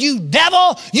and said, you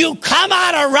devil, you come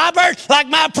out of Robert like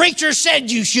my preacher said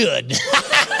you should.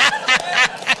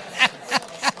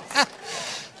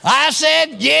 I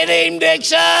said, get him,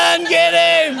 Dixon, get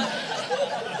him.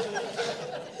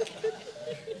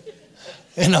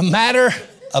 In a matter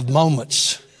of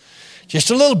moments, just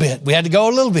a little bit, we had to go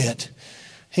a little bit.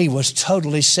 He was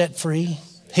totally set free.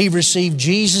 He received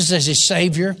Jesus as his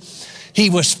Savior. He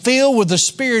was filled with the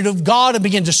Spirit of God and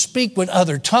began to speak with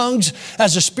other tongues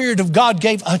as the Spirit of God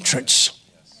gave utterance.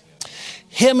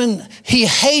 He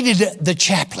hated the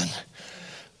chaplain.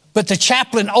 But the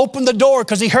chaplain opened the door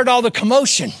because he heard all the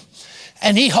commotion.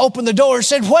 And he opened the door and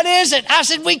said, what is it? I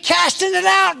said, we casting it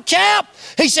out, chap.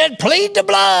 He said, plead the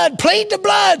blood, plead the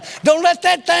blood. Don't let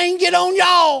that thing get on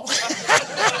y'all.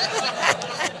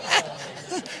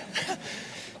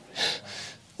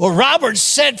 Well, Robert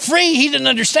set free. He didn't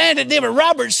understand it then, but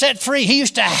Robert set free. He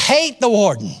used to hate the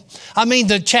warden. I mean,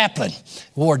 the chaplain.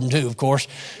 Warden too, of course.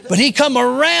 But he come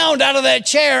around out of that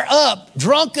chair up,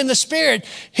 drunk in the Spirit.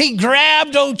 He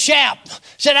grabbed old chap,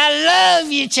 said, I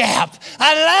love you, chap.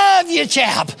 I love you,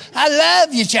 chap. I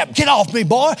love you, chap. Get off me,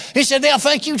 boy. He said, they'll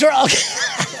think you drunk.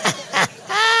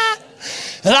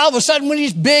 And all of a sudden, when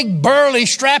these big, burly,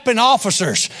 strapping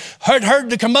officers heard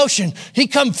the commotion, he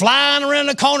come flying around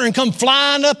the corner and come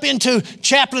flying up into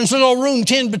Chaplain's little room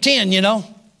 10 by 10, you know.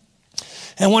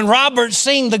 And when Robert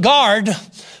seen the guard,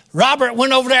 Robert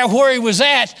went over there where he was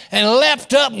at and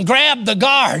leapt up and grabbed the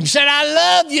guard and said,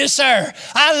 I love you, sir.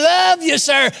 I love you,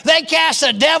 sir. They cast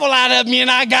the devil out of me and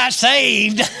I got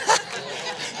saved.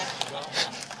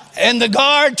 And the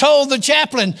guard told the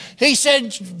chaplain, he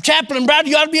said, Chaplain, brother,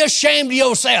 you ought to be ashamed of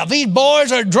yourself. These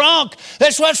boys are drunk.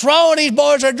 That's what's wrong. These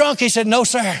boys are drunk. He said, no,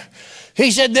 sir.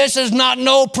 He said, this is not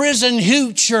no prison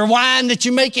hooch or wine that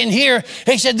you make in here.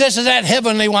 He said, this is that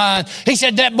heavenly wine. He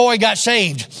said, that boy got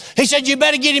saved. He said, you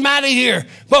better get him out of here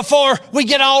before we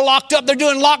get all locked up. They're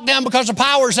doing lockdown because the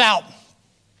power's out.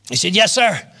 He said, yes,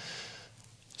 sir.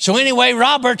 So anyway,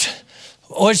 Robert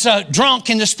was drunk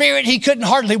in the spirit. He couldn't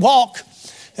hardly walk.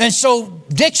 And so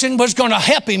Dixon was going to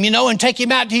help him, you know, and take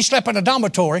him out. He slept in a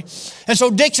dormitory. And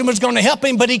so Dixon was going to help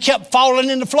him, but he kept falling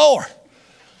in the floor.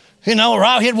 You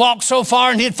know, he'd walk so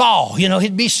far and he'd fall. You know,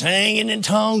 he'd be singing in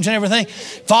tongues and everything,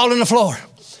 fall on the floor.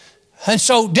 And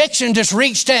so Dixon just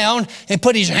reached down and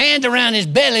put his hand around his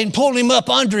belly and pulled him up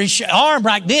under his arm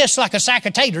like this, like a sack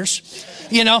of taters,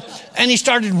 you know, and he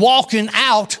started walking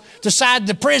out the side of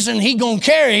the prison. He going to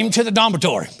carry him to the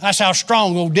dormitory. That's how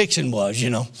strong old Dixon was, you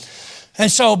know.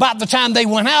 And so about the time they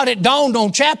went out, it dawned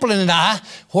on Chaplain and I,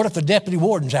 what if the deputy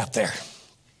warden's out there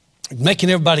making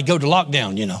everybody go to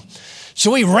lockdown, you know. So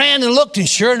we ran and looked, and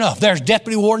sure enough, there's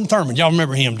Deputy Warden Thurman. Y'all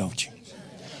remember him, don't you?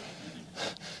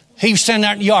 He was standing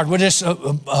out in the yard with this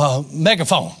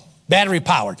megaphone, battery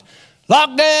powered.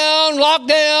 Lockdown,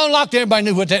 lockdown, lockdown. Everybody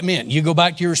knew what that meant. You go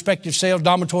back to your respective cell,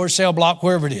 dormitory, cell block,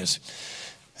 wherever it is.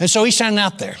 And so he's standing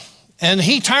out there. And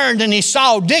he turned and he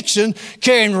saw Dixon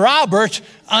carrying Robert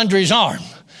under his arm.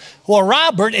 Well,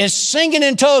 Robert is singing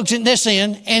in tongues at this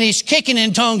end, and he's kicking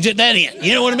in tongues at that end.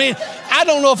 You know what I mean? I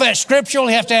don't know if that's scriptural.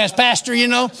 You have to ask Pastor, you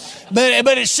know.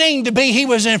 But it seemed to be he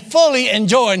was fully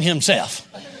enjoying himself.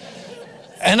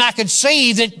 And I could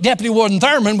see that Deputy Warden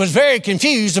Thurman was very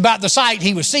confused about the sight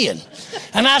he was seeing.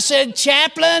 And I said,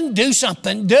 Chaplain, do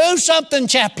something,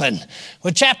 Chaplain.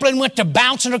 Well, Chaplain went to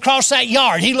bouncing across that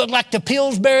yard. He looked like the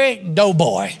Pillsbury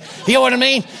Doughboy. You know what I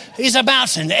mean? He's a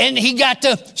bouncing. And he got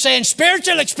to saying,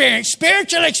 spiritual experience,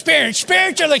 spiritual experience,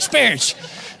 spiritual experience.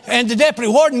 And the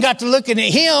deputy warden got to looking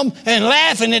at him and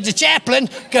laughing at the chaplain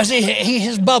because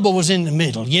his bubble was in the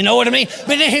middle. You know what I mean?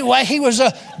 But anyway, he was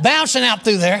bouncing out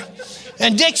through there.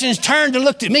 And Dixon's turned and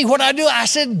looked at me. What I do? I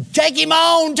said, take him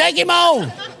on, take him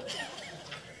on.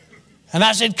 And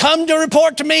I said, come to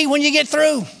report to me when you get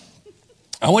through.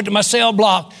 I went to my cell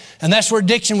block, and that's where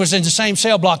Dixon was in the same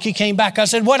cell block. He came back. I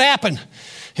said, what happened?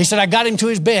 He said, I got him to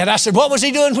his bed. I said, what was he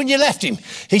doing when you left him?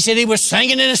 He said, he was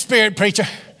singing in the spirit, preacher.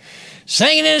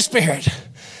 Singing in the spirit.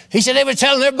 He said, they were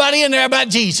telling everybody in there about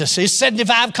Jesus. There's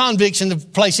 75 convicts in the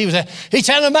place he was at. He's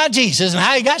telling them about Jesus and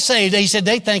how he got saved. He said,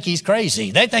 they think he's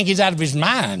crazy. They think he's out of his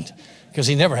mind because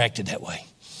he never acted that way.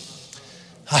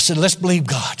 I said, let's believe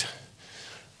God.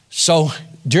 So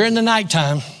during the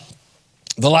nighttime,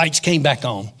 the lights came back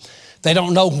on. They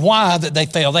don't know why that they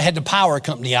failed. They had the power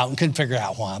company out and couldn't figure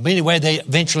out why. But anyway, they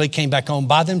eventually came back on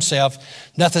by themselves.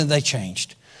 Nothing they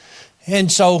changed. And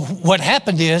so what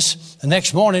happened is the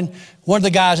next morning, one of the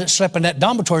guys that slept in that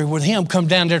dormitory with him come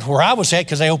down there to where I was at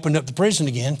because they opened up the prison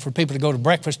again for people to go to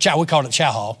breakfast. We called it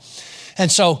chow hall.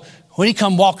 And so when he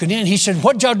come walking in, he said,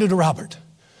 what'd y'all do to Robert?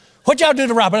 What'd y'all do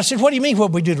to Robert? I said, what do you mean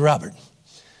what'd we do to Robert?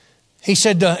 He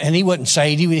said, and he wasn't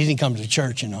saved. He didn't come to the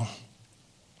church, you know.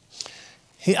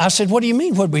 I said, what do you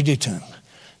mean what'd we do to him?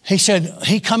 He said,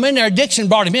 he come in there. Dixon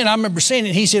brought him in. I remember seeing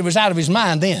it. He said it was out of his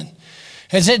mind then.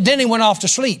 And then he went off to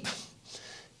sleep.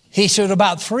 He said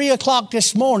about 3 o'clock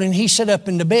this morning, he sat up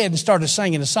in the bed and started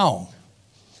singing a song.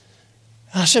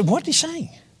 I said, what did he sing?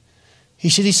 He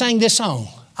said, he sang this song.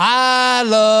 I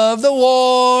love the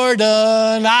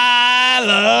warden. I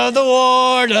love the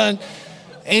warden.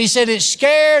 And he said it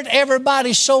scared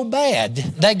everybody so bad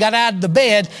they got out of the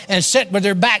bed and sat with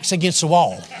their backs against the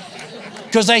wall.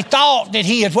 Because they thought that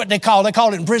he had what they call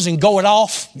it in prison, going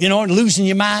off, you know, and losing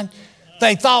your mind.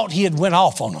 They thought he had went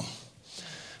off on them.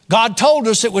 God told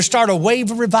us it would start a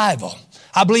wave of revival.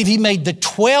 I believe he made the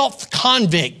 12th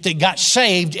convict that got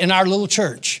saved in our little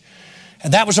church.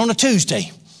 And that was on a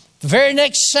Tuesday. The very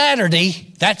next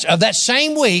Saturday, that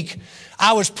same week,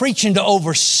 I was preaching to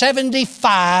over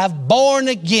 75 born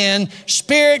again,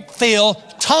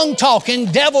 spirit-filled, tongue-talking,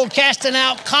 devil-casting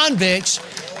out convicts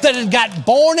that had got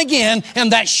born again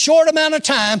in that short amount of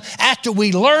time after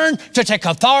we learned to take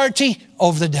authority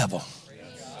over the devil.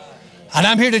 And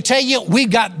I'm here to tell you,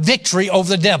 we've got victory over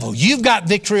the devil. You've got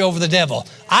victory over the devil.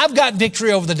 I've got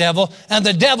victory over the devil, and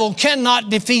the devil cannot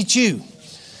defeat you.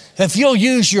 If you'll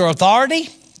use your authority,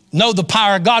 know the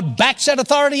power of God backs that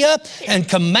authority up, and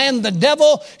command the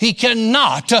devil, he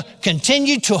cannot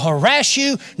continue to harass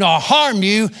you nor harm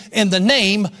you in the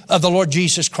name of the Lord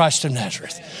Jesus Christ of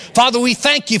Nazareth. Father, we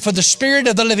thank you for the Spirit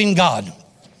of the living God.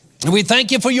 And we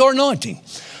thank you for your anointing.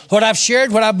 Lord, I've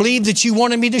shared what I believe that you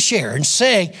wanted me to share and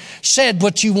said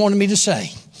what you wanted me to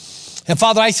say. And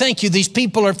Father, I thank you. These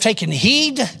people are taking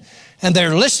heed, and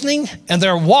they're listening, and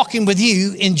they're walking with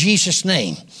you in Jesus'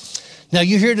 name. Now,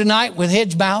 you're here tonight with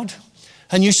heads bowed,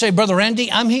 and you say, Brother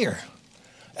Randy, I'm here.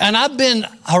 And I've been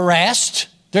harassed.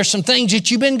 There's some things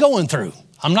that you've been going through.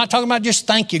 I'm not talking about just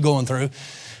think you're going through.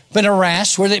 Been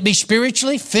harassed, whether it be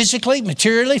spiritually, physically,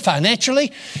 materially,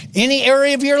 financially, any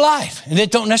area of your life. And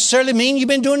it don't necessarily mean you've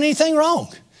been doing anything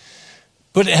wrong.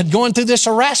 But going through this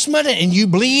harassment, and you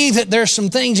believe that there's some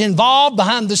things involved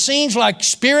behind the scenes, like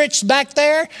spirits back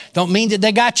there. Don't mean that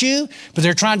they got you, but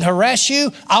they're trying to harass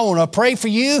you. I want to pray for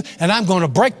you, and I'm going to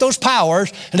break those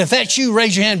powers. And if that's you,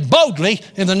 raise your hand boldly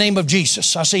in the name of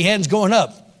Jesus. I see hands going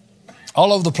up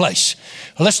all over the place.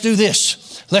 Let's do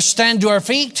this. Let's stand to our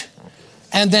feet.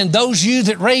 And then those of you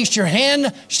that raised your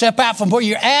hand, step out from where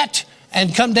you're at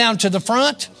and come down to the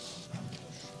front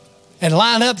and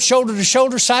line up shoulder to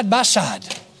shoulder, side by side.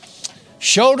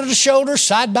 Shoulder to shoulder,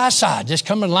 side by side. Just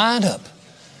come and line up.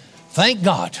 Thank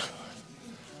God.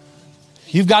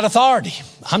 You've got authority.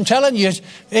 I'm telling you,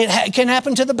 it can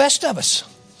happen to the best of us.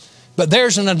 But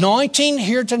there's an anointing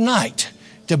here tonight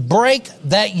to break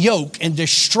that yoke and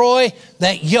destroy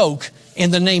that yoke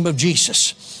in the name of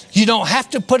Jesus. You don't have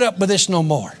to put up with this no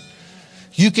more.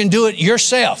 You can do it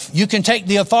yourself. You can take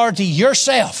the authority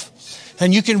yourself,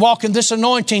 and you can walk in this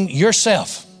anointing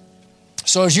yourself.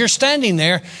 So as you're standing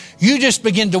there, you just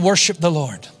begin to worship the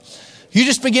Lord. You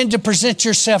just begin to present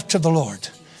yourself to the Lord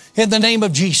in the name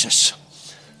of Jesus.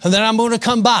 And then I'm going to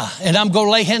come by, and I'm going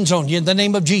to lay hands on you in the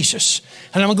name of Jesus.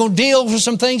 And I'm going to deal with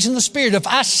some things in the Spirit. If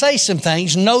I say some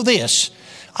things, know this.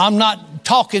 I'm not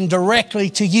talking directly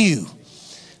to you.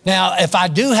 Now, if I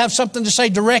do have something to say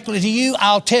directly to you,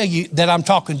 I'll tell you that I'm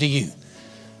talking to you.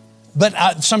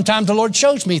 But sometimes the Lord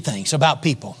shows me things about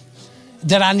people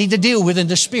that I need to deal with in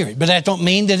the Spirit. But that don't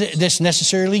mean that it's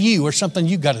necessarily you or something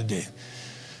you got to do.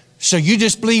 So you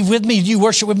just believe with me. You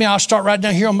worship with me. I'll start right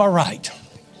down here on my right.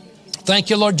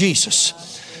 Thank you, Lord Jesus.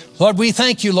 Lord, we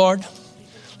thank you, Lord.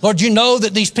 Lord, you know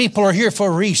that these people are here for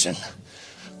a reason.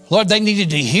 Lord, they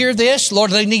needed to hear this.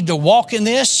 Lord, they need to walk in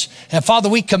this. And Father,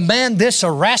 we command this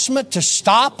harassment to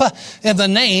stop in the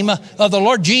name of the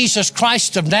Lord Jesus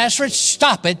Christ of Nazareth.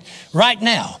 Stop it right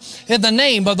now. In the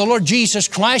name of the Lord Jesus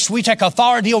Christ, we take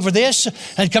authority over this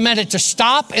and command it to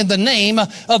stop in the name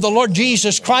of the Lord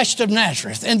Jesus Christ of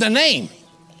Nazareth. In the name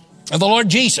of the Lord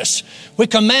Jesus, we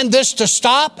command this to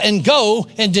stop and go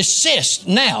and desist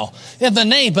now in the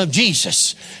name of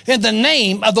Jesus. In the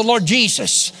name of the Lord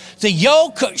Jesus, the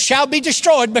yoke shall be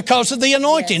destroyed because of the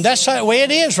anointing. That's the way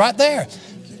it is right there.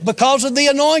 Because of the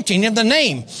anointing in the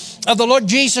name of the Lord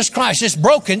Jesus Christ. It's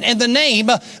broken in the name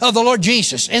of the Lord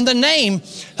Jesus. In the name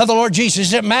of the Lord Jesus.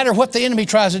 It doesn't matter what the enemy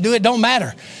tries to do. It don't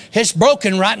matter. It's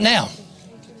broken right now.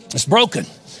 It's broken.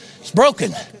 It's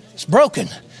broken. It's broken.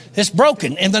 It's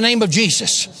broken in the name of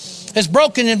Jesus. It's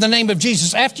broken in the name of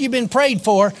Jesus. After you've been prayed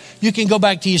for, you can go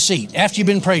back to your seat. After you've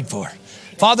been prayed for.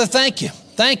 Father, thank you.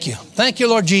 Thank you. Thank you,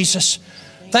 Lord Jesus.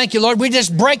 Thank you, Lord. We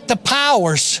just break the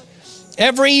powers,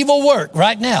 every evil work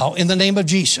right now in the name of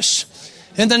Jesus.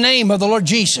 In the name of the Lord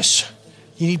Jesus.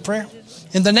 You need prayer?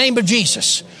 In the name of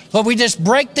Jesus. Lord, we just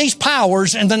break these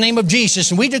powers in the name of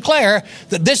Jesus. And we declare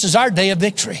that this is our day of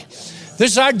victory.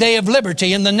 This is our day of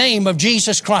liberty in the name of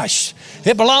Jesus Christ.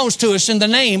 It belongs to us in the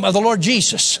name of the Lord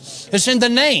Jesus. It's in the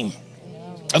name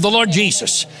of the Lord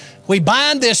Jesus. We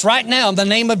bind this right now in the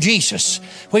name of Jesus.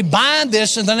 We bind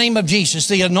this in the name of Jesus.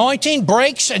 The anointing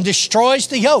breaks and destroys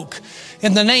the yoke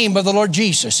in the name of the Lord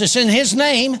Jesus. It's in His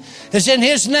name. It's in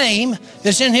His name.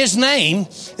 It's in His name.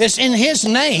 It's in His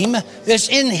name. It's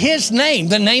in His name.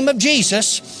 The name of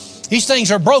Jesus. These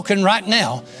things are broken right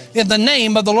now in the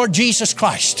name of the Lord Jesus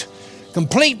Christ.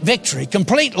 Complete victory,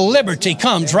 complete liberty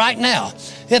comes right now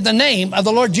in the name of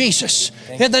the Lord Jesus.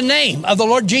 In the name of the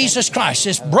Lord Jesus Christ.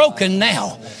 It's broken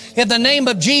now. In the name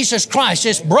of Jesus Christ,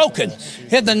 it's broken.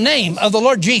 In the name of the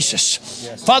Lord Jesus.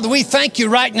 Father, we thank you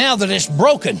right now that it's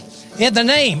broken. In the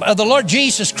name of the Lord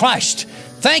Jesus Christ.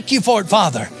 Thank you for it,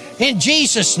 Father. In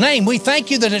Jesus' name, we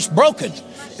thank you that it's broken.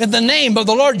 In the name of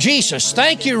the Lord Jesus.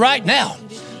 Thank you right now.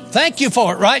 Thank you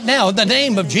for it right now in the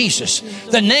name of Jesus.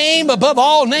 The name above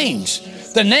all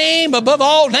names. The name above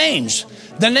all names.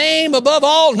 The name above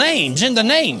all names, in the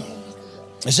name.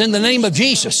 It's in the name of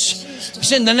Jesus.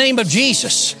 It's in the name of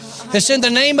Jesus. It's in the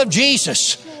name of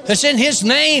Jesus. It's in His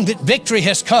name that victory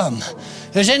has come.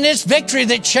 It's in His victory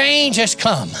that change has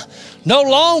come. No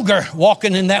longer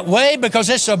walking in that way because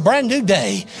it's a brand new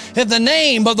day. In the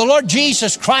name of the Lord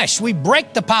Jesus Christ, we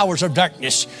break the powers of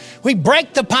darkness. We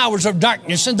break the powers of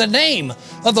darkness in the name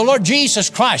of the Lord Jesus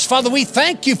Christ. Father, we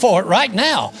thank you for it right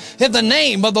now. In the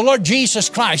name of the Lord Jesus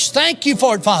Christ. Thank you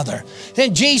for it, Father.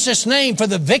 In Jesus' name for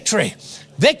the victory.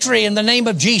 Victory in the name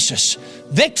of Jesus.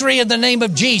 Victory in the name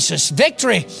of Jesus.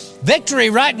 Victory.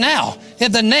 Victory right now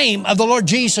in the name of the Lord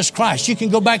Jesus Christ. You can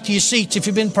go back to your seats if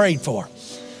you've been prayed for.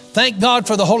 Thank God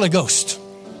for the Holy Ghost.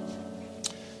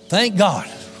 Thank God.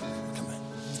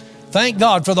 Thank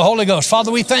God for the Holy Ghost. Father,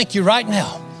 we thank you right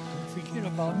now.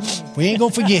 We ain't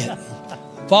going to forget.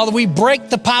 Father, we break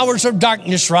the powers of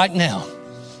darkness right now.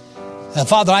 And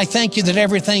Father, I thank you that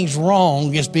everything's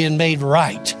wrong is being made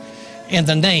right in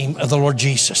the name of the Lord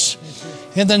Jesus.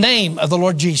 In the name of the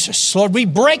Lord Jesus. Lord, we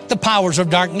break the powers of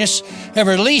darkness and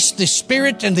release the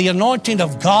Spirit and the anointing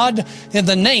of God in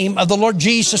the name of the Lord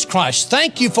Jesus Christ.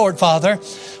 Thank you for it, Father.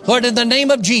 Lord, in the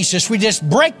name of Jesus, we just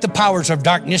break the powers of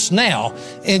darkness now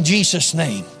in Jesus'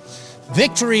 name.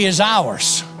 Victory is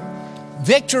ours.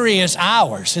 Victory is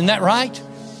ours. Isn't that right?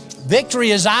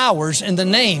 Victory is ours in the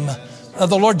name of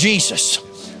the Lord Jesus.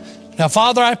 Now,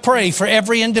 Father, I pray for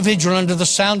every individual under the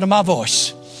sound of my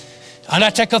voice. And I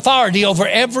take authority over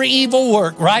every evil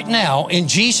work right now in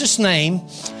Jesus' name.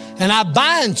 And I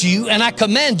bind you and I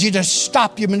command you to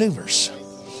stop your maneuvers.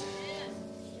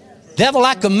 Devil,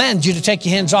 I command you to take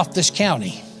your hands off this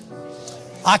county.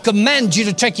 I command you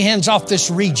to take your hands off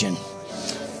this region.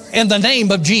 In the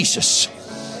name of Jesus.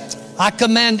 I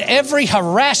command every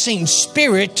harassing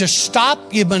spirit to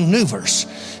stop your maneuvers.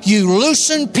 You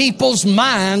loosen people's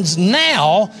minds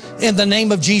now in the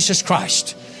name of Jesus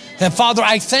Christ. And Father,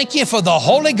 I thank you for the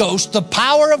Holy Ghost, the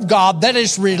power of God that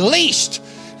is released.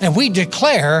 And we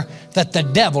declare that the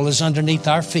devil is underneath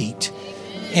our feet.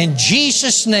 In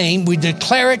Jesus' name, we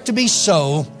declare it to be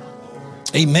so.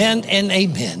 Amen and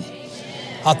amen.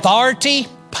 Authority,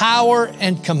 power,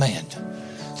 and command.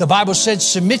 The Bible said,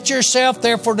 submit yourself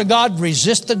therefore to God,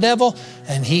 resist the devil,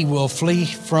 and he will flee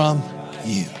from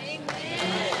you.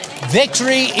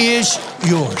 Victory is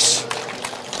yours.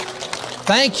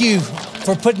 Thank you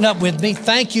for putting up with me.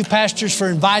 Thank you, pastors, for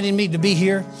inviting me to be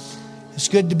here. It's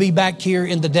good to be back here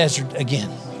in the desert again.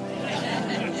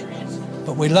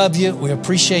 But we love you. We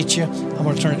appreciate you. I'm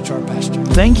going to turn it to our pastor.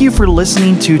 Thank you for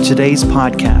listening to today's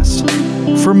podcast.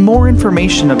 For more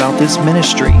information about this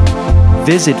ministry,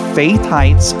 visit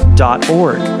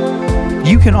faithheights.org.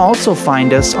 You can also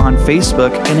find us on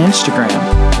Facebook and Instagram.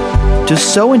 To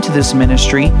sow into this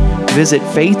ministry, visit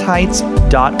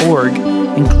faithheights.org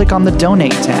and click on the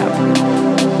Donate tab.